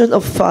explosion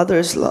of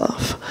Father's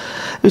love,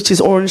 which is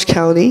Orange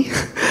County.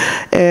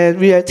 And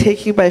we are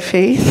taking by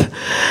faith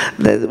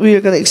that we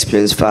are going to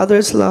experience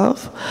Father's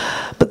love.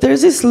 But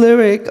there's this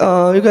lyric,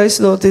 you guys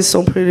know this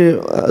song pretty,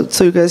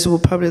 so you guys will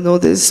probably know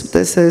this,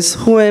 that says,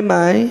 who am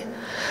I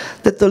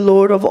that the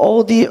Lord of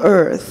all the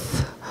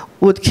earth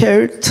would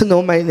care to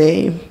know my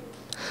name?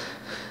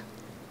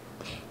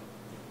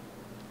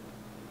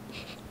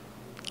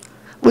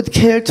 Would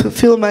care to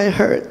feel my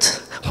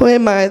hurt? Who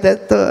am I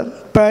that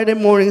the bright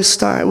and morning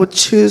star would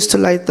choose to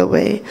light the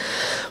way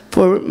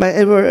for my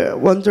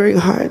ever-wandering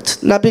heart?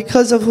 Not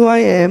because of who I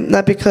am,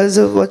 not because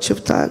of what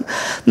you've done,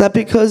 not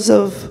because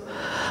of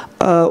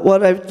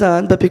what I've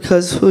done, but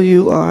because who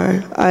you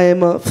are. I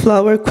am a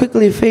flower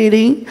quickly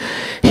fading,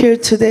 here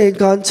today,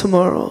 gone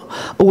tomorrow.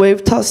 A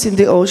wave tossed in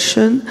the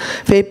ocean,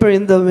 vapor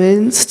in the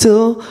wind.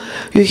 Still,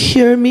 you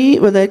hear me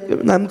when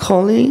I'm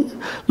calling.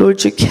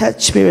 Lord, you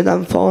catch me when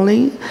I'm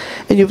falling.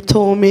 And you've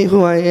told me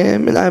who I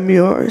am, and I'm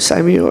yours,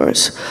 I'm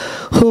yours.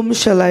 Whom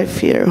shall I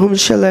fear? Whom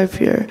shall I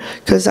fear?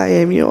 Because I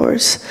am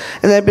yours.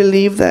 And I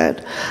believe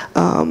that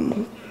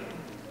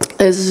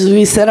as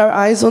we set our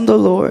eyes on the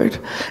Lord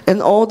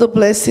and all the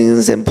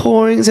blessings and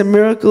pourings and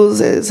miracles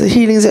as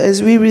healings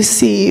as we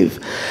receive,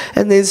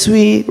 and as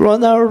we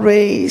run our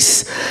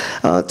race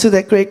to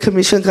that great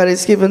commission God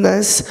has given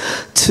us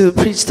to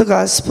preach the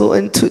gospel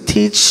and to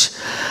teach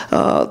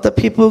the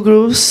people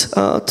groups,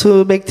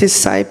 to make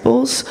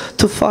disciples,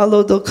 to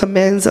follow the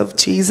commands of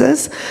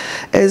Jesus.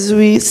 As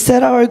we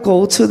set our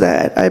goal to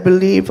that, I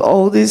believe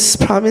all these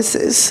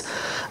promises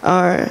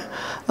are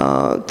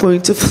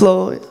going to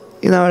flow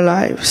in our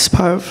lives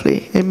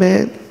powerfully.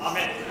 Amen.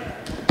 Amen.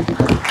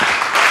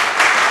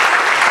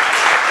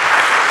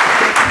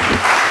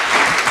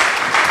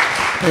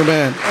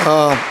 Amen.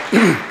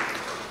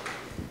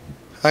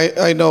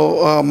 I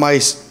know my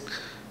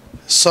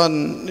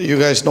son, you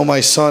guys know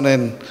my son,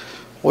 and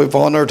we've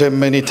honored him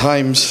many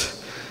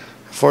times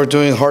for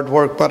doing hard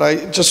work, but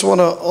I just want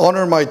to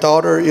honor my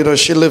daughter. You know,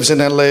 she lives in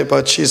LA,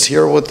 but she's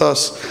here with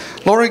us.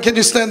 Lauren, can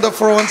you stand up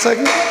for 1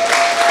 second?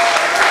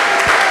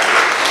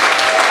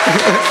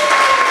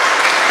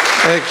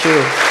 Thank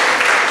you.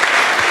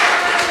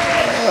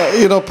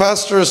 You know,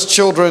 pastors'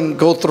 children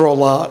go through a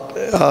lot.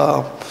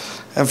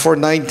 And for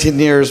 19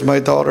 years, my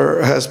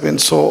daughter has been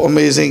so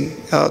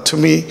amazing to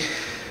me.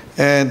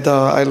 And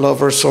I love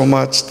her so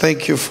much.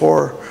 Thank you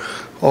for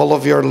all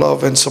of your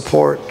love and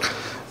support.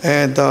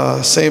 And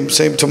same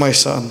to my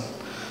son.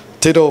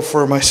 Ditto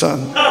for my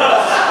son.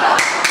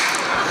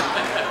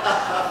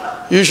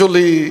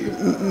 Usually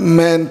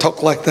men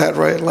talk like that,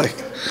 right? Like,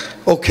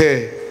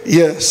 okay,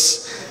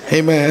 yes.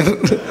 Amen.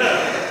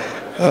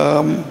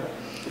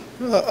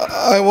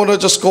 I want to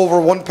just go over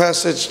one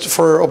passage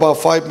for about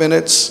 5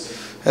 minutes,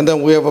 and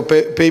then we have a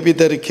baby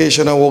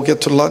dedication, and we'll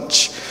get to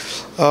lunch.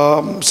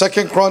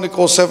 2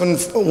 Chronicles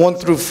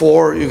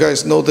 7:1-4. You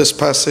guys know this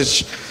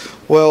passage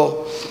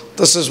well.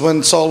 This is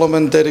when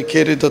Solomon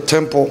dedicated the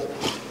temple.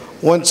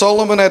 When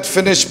Solomon had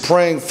finished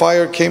praying,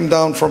 fire came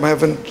down from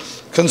heaven,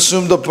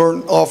 consumed the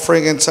burnt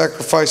offering and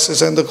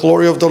sacrifices, and the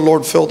glory of the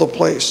Lord filled the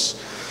place.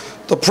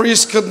 The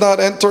priest could not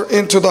enter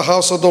into the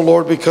house of the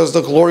Lord because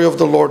the glory of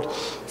the Lord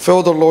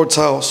filled the Lord's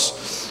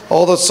house.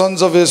 All the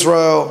sons of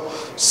Israel,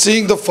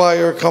 seeing the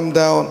fire come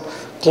down,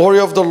 glory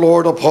of the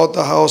Lord upon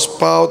the house,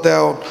 bowed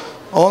down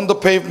on the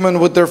pavement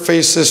with their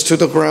faces to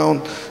the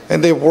ground,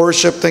 and they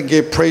worshipped and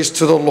gave praise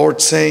to the Lord,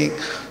 saying,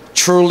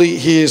 truly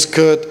he is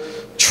good,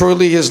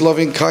 truly his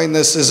loving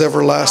kindness is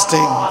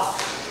everlasting.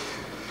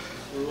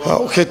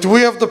 Okay, do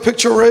we have the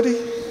picture ready?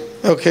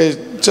 Okay,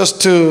 just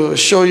to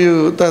show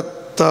you that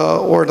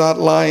we're not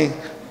lying.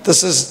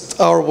 This is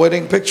our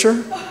wedding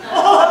picture.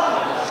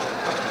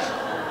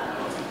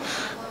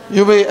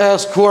 You may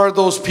ask, who are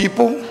those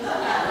people?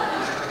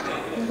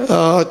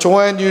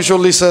 Joanne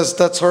usually says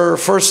that's her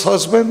first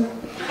husband,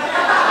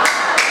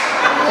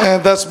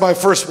 and that's my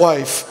first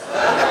wife.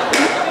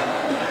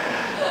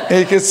 And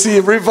you can see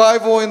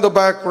revival in the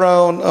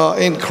background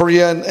in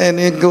Korean and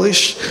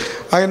English.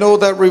 I know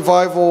that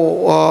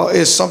revival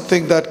is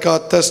something that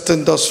God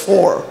destined us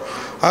for.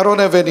 I don't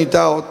have any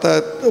doubt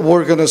that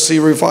we're going to see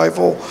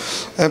revival.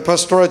 And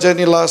Pastor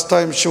Jenny, last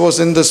time she was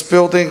in this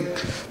building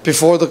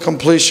before the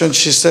completion,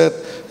 she said,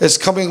 it's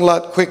coming a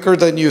lot quicker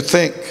than you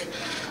think.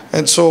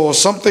 And so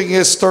something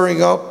is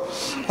stirring up.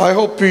 I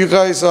hope you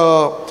guys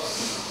are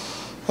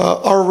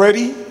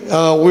ready.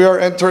 We are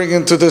entering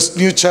into this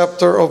new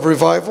chapter of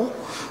revival.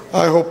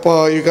 I hope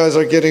you guys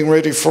are getting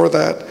ready for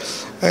that.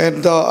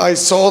 And I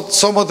saw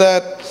some of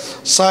that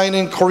sign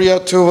in Korea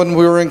too when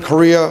we were in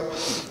Korea.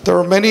 There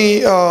are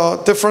many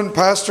different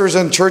pastors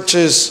and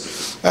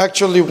churches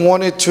actually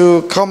wanted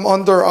to come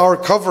under our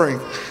covering.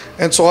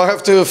 And so I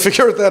have to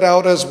figure that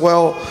out as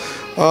well.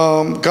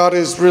 God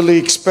is really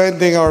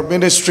expanding our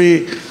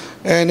ministry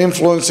and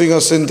influencing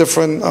us in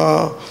different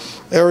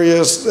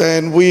areas.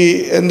 And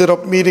we ended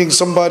up meeting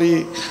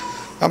somebody,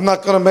 I'm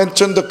not going to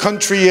mention the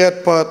country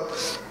yet, but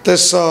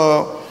this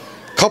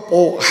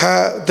couple,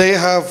 they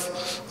have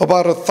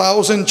about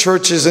 1,000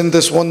 churches in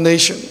this one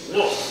nation.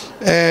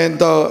 And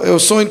it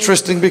was so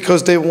interesting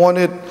because they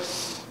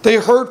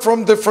heard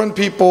from different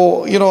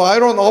people. You know, I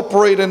don't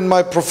operate in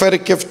my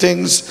prophetic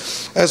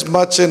giftings as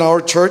much in our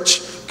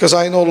church because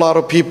I know a lot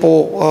of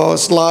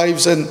people's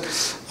lives, and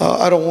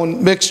I don't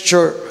want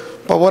mixture.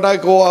 But when I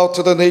go out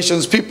to the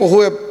nations, people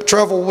who have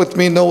traveled with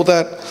me know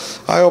that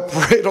I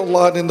operate a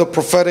lot in the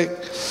prophetic.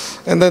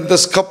 And then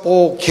this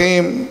couple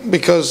came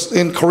because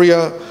in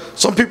Korea,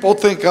 some people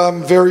think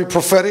I'm very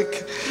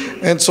prophetic.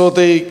 And so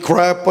they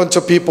grab a bunch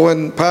of people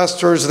and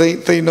pastors,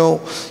 they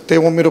know, they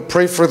want me to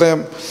pray for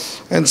them.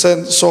 And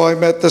so I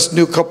met this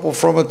new couple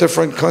from a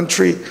different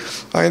country.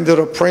 I ended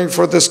up praying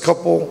for this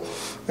couple.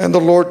 and the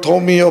Lord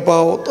told me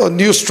about a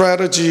new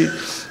strategy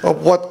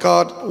of what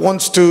God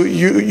wants to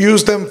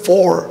use them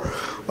for.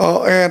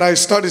 And I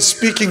started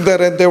speaking that,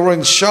 and they were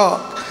in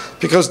shock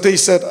because they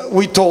said,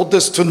 we told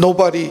this to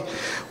nobody.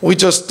 We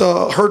just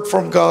heard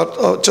from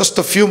God just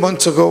a few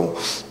months ago.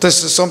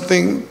 This is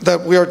something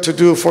that we are to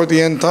do for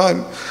the end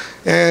time.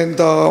 And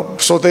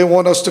so they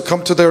want us to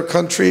come to their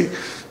country,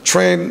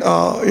 train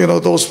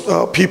those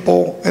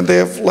people, and they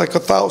have like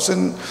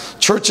 1,000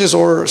 churches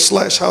or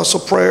 / house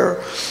of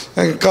prayer,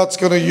 and God's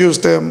going to use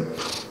them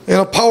in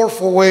a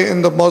powerful way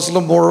in the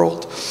Muslim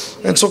world.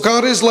 And so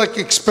God is like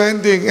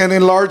expanding and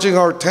enlarging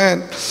our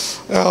tent,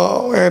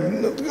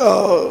 and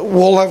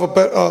we'll have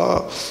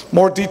a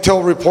more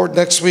detailed report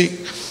next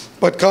week.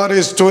 But God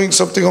is doing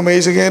something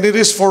amazing, and it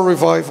is for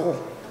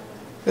revival.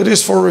 It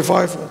is for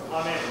revival.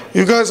 Amen.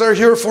 You guys are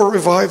here for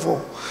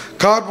revival.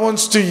 God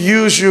wants to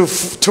use you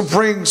to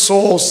bring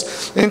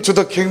souls into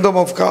the kingdom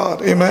of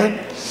God. Amen.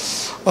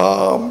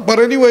 But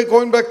anyway,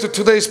 going back to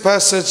today's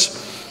passage,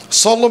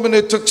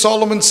 it took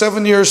Solomon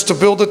 7 years to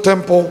build the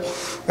temple,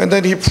 and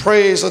then he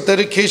prays a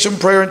dedication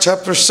prayer in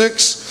chapter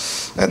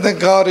 6, and then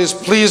God is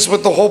pleased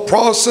with the whole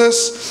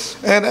process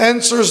and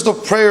answers the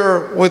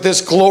prayer with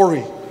his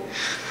glory.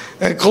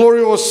 And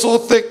glory was so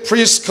thick,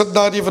 priests could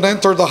not even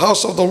enter the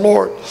house of the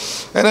Lord.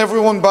 And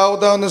everyone bowed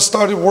down and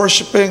started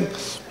worshiping,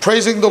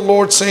 praising the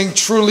Lord, saying,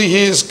 truly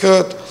he is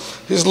good.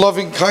 His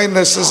loving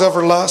kindness is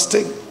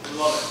everlasting.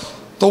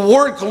 The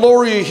word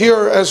glory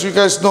here, as you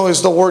guys know,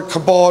 is the word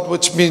kabod,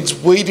 which means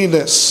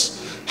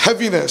weightiness,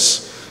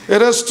 heaviness.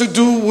 It has to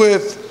do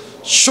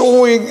with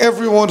showing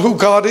everyone who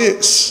God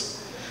is.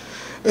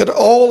 It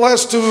all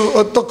has to,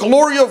 the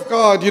glory of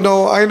God,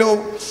 I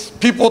know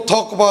people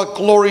talk about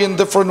glory in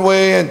different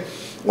way, and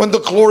when the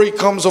glory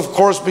comes, of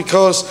course,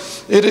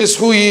 because it is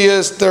who he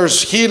is,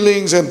 there's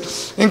healings and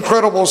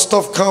incredible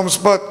stuff comes,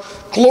 but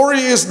glory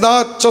is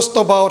not just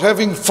about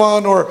having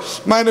fun or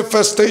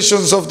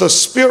manifestations of the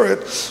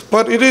Spirit,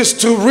 but it is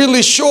to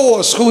really show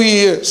us who he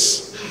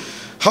is,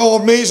 how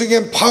amazing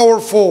and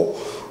powerful,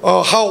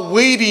 how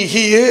weighty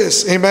he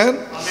is. Amen?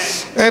 Amen.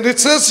 And it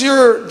says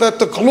here that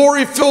the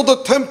glory filled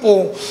the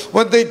temple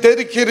when they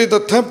dedicated the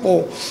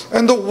temple.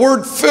 And the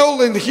word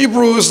fill in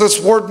Hebrew is this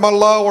word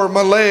malah or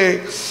malay,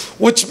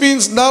 which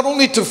means not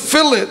only to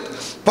fill it,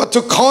 but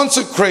to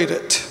consecrate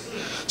it,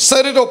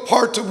 set it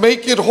apart, to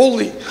make it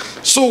holy.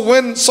 So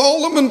when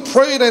Solomon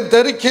prayed and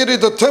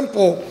dedicated the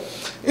temple,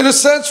 in a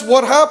sense,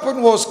 what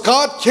happened was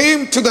God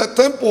came to that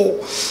temple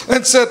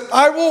and said,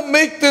 I will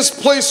make this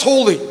place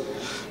holy.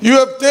 You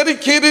have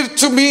dedicated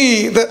to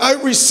me, that I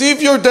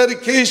receive your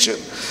dedication.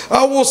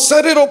 I will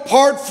set it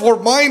apart for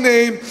my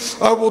name.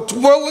 I will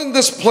dwell in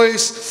this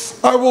place.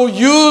 I will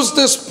use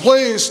this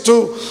place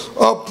to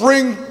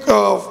bring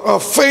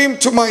fame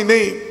to my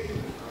name.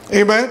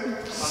 Amen? Amen.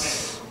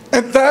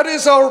 And that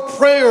is our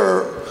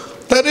prayer.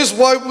 That is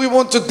why we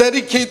want to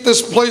dedicate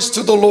this place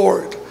to the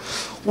Lord.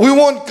 We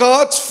want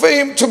God's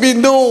fame to be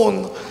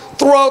known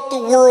throughout the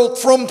world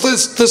from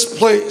this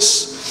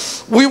place.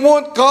 We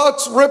want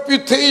God's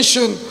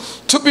reputation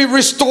to be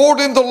restored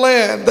in the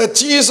land, that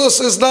Jesus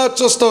is not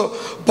just a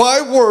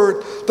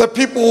byword that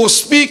people will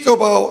speak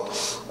about,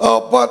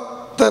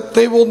 but that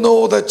they will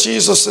know that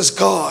Jesus is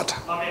God.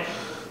 Amen.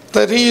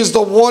 That he is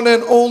the one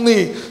and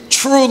only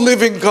true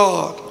living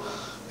God.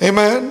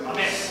 Amen?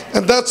 Amen.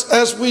 And that's,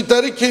 as we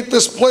dedicate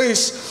this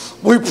place,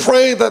 we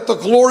pray that the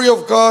glory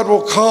of God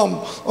will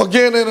come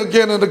again and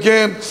again and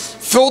again,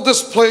 fill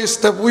this place,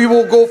 that we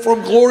will go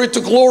from glory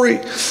to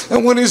glory.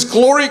 And when his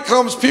glory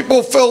comes,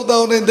 people fell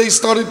down and they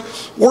started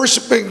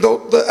worshiping.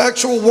 The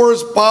actual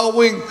words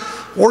bowing,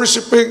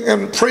 worshiping,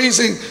 and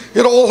praising,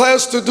 it all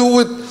has to do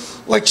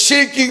with like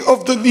shaking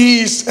of the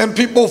knees and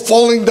people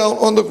falling down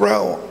on the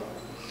ground.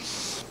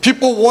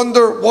 People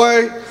wonder,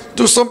 why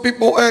do some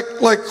people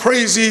act like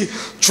crazy,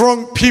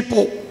 drunk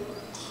people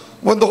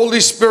when the Holy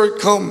Spirit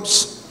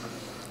comes?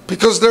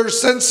 Because they're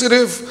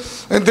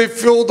sensitive and they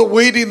feel the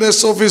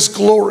weightiness of his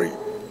glory.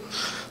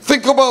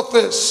 Think about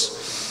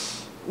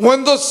this.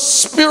 When the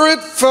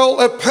Spirit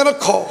fell at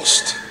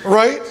Pentecost,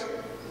 right?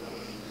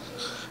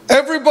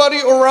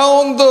 Everybody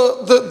around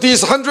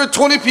these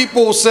 120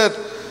 people said,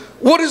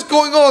 what is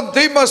going on?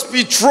 They must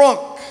be drunk.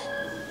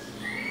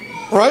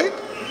 Right?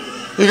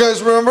 You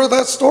guys remember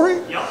that story?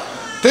 Yeah.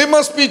 They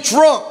must be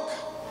drunk.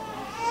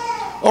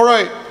 All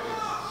right.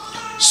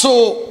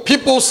 So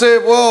people say,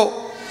 well,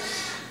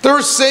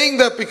 they're saying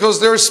that because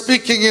they're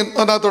speaking in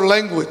another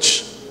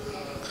language.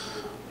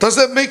 Does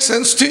that make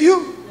sense to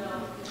you?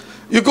 No.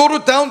 You go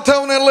to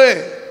downtown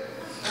LA,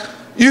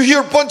 you hear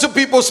a bunch of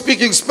people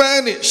speaking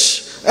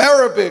Spanish,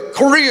 Arabic,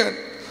 Korean.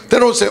 They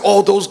don't say,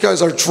 oh, those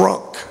guys are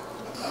drunk.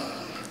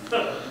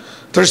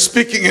 They're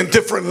speaking in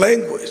different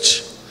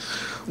language.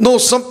 No,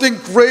 something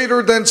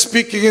greater than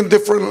speaking in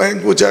different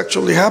language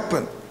actually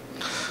happened.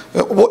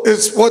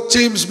 It's what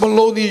James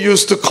Maloney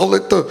used to call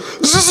it, the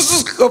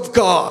zzz of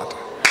God.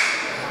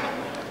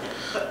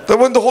 That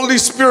when the Holy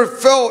Spirit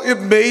fell, it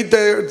made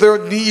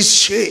their knees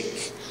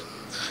shake.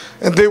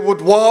 And they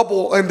would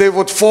wobble and they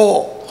would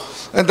fall.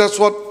 And that's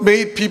what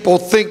made people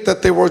think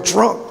that they were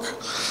drunk.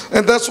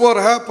 And that's what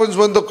happens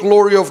when the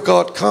glory of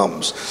God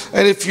comes.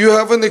 And if you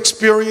haven't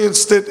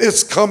experienced it,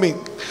 it's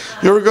coming.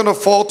 You're going to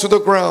fall to the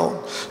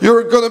ground.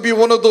 You're going to be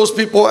one of those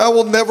people, I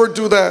will never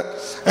do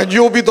that. And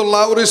you'll be the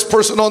loudest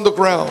person on the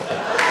ground.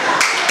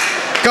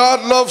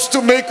 God loves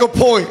to make a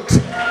point.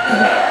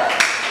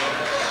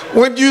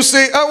 When you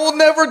say, I will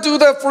never do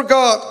that for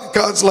God,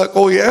 God's like,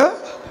 oh yeah?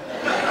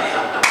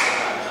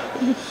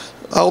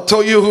 I'll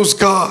tell you who's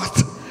God.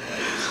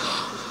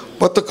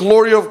 But the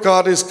glory of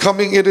God is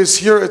coming. It is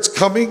here. It's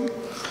coming.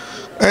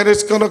 And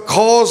it's going to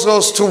cause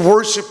us to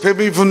worship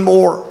Him even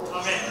more.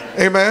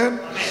 Amen.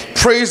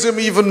 Praise Him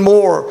even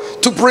more.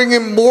 To bring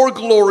Him more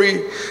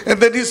glory. And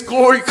then His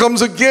glory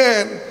comes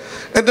again.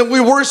 And then we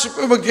worship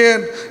Him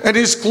again. And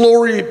His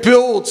glory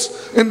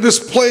builds in this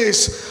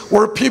place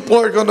where people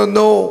are going to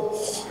know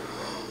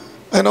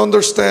and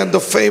understand the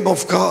fame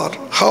of God.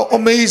 How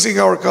amazing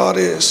our God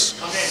is.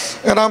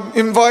 And I'm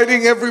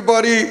inviting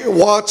everybody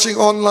watching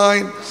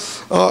online,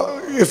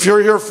 if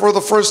you're here for the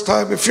first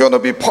time, if you want to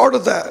be part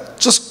of that,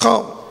 just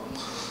come.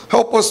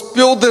 Help us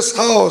build this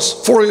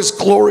house for His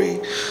glory,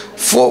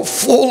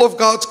 full of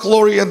God's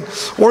glory. And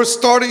we're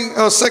starting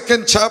a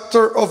second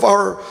chapter of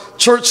our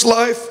church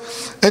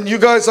life, and you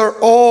guys are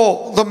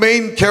all the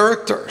main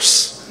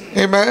characters.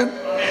 Amen?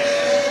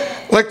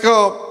 Like,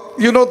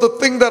 you know, the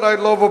thing that I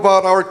love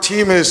about our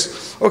team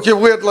is, okay,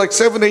 we had like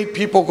 7, 8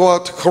 people go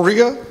out to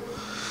Korea,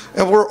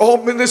 and we're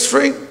all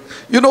ministering.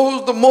 You know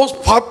who the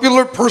most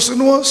popular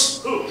person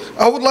was?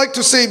 I would like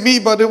to say me,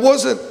 but it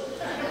wasn't.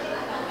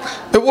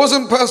 It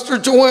wasn't Pastor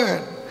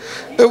Joanne.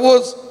 It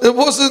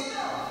wasn't,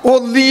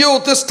 well, Leo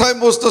this time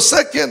was the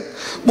second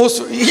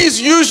most. He's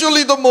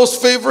usually the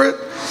most favorite,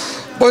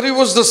 but he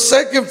was the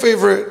second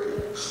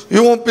favorite.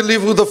 You won't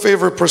believe who the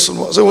favorite person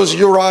was. It was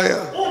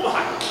Uriah.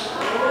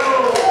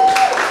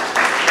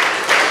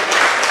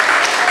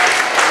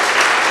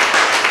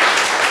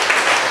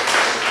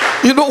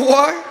 You know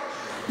why?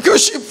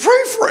 Because she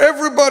prayed for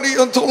everybody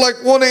until like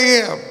 1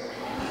 a.m.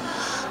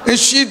 And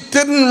she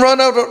didn't run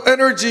out of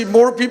energy.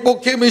 More people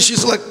came and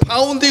she's like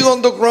pounding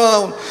on the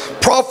ground,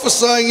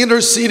 prophesying,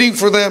 interceding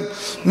for them,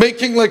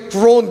 making like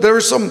groan. There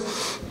are some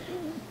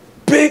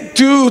big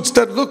dudes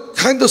that look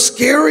kind of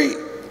scary.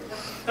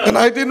 And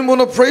I didn't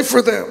want to pray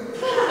for them.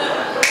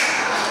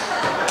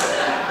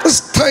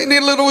 This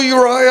tiny little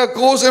Uriah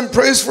goes and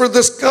prays for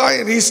this guy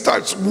and he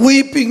starts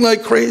weeping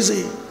like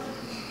crazy.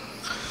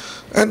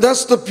 And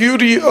that's the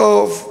beauty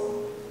of,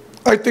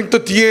 I think, the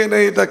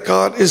DNA that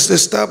God is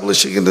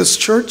establishing in this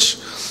church.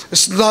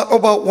 It's not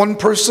about one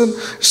person.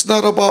 It's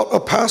not about a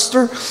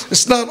pastor.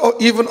 It's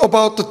not even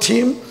about the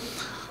team.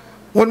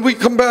 When we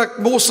come back,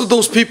 most of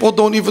those people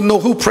don't even know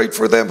who prayed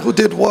for them, who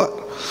did what.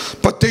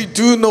 But they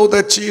do know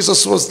that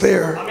Jesus was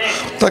there,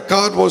 that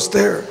God was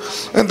there.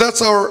 And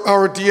that's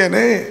our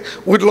DNA.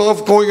 We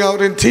love going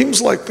out in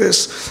teams like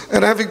this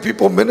and having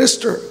people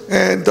minister.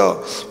 And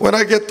when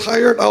I get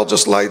tired, I'll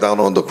just lie down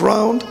on the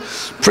ground,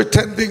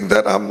 pretending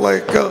that I'm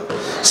like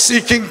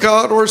seeking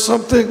God or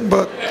something.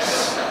 But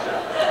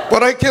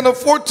I can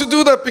afford to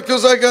do that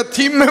because I got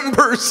team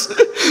members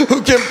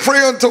who can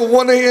pray until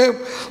 1 a.m.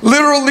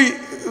 Literally,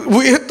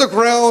 we hit the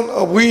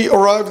ground. We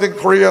arrived in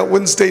Korea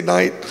Wednesday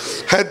night,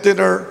 had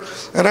dinner,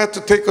 and had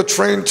to take a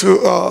train to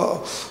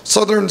a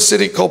southern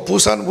city called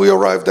Busan. We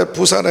arrived at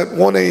Busan at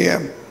 1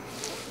 a.m.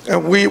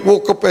 And we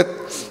woke up at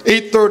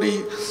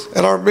 8:30,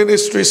 and our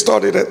ministry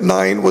started at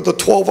 9 with a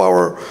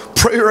 12-hour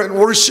prayer and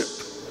worship.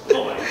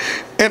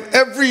 And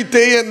every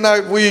day and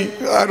night,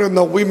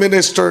 we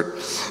ministered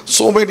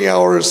so many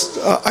hours.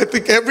 I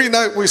think every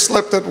night we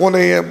slept at 1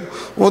 a.m.,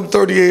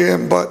 1:30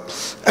 a.m.,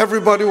 but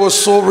everybody was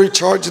so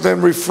recharged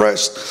and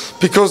refreshed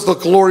because the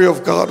glory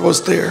of God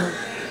was there.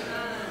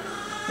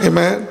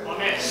 Amen.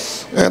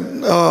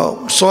 And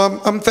so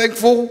I'm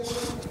thankful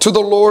to the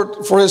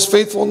Lord for His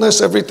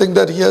faithfulness, everything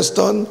that He has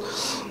done.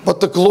 But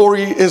the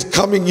glory is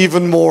coming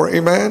even more.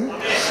 Amen.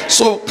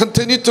 So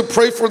continue to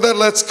pray for that.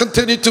 Let's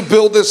continue to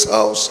build this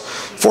house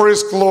for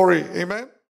His glory. Amen.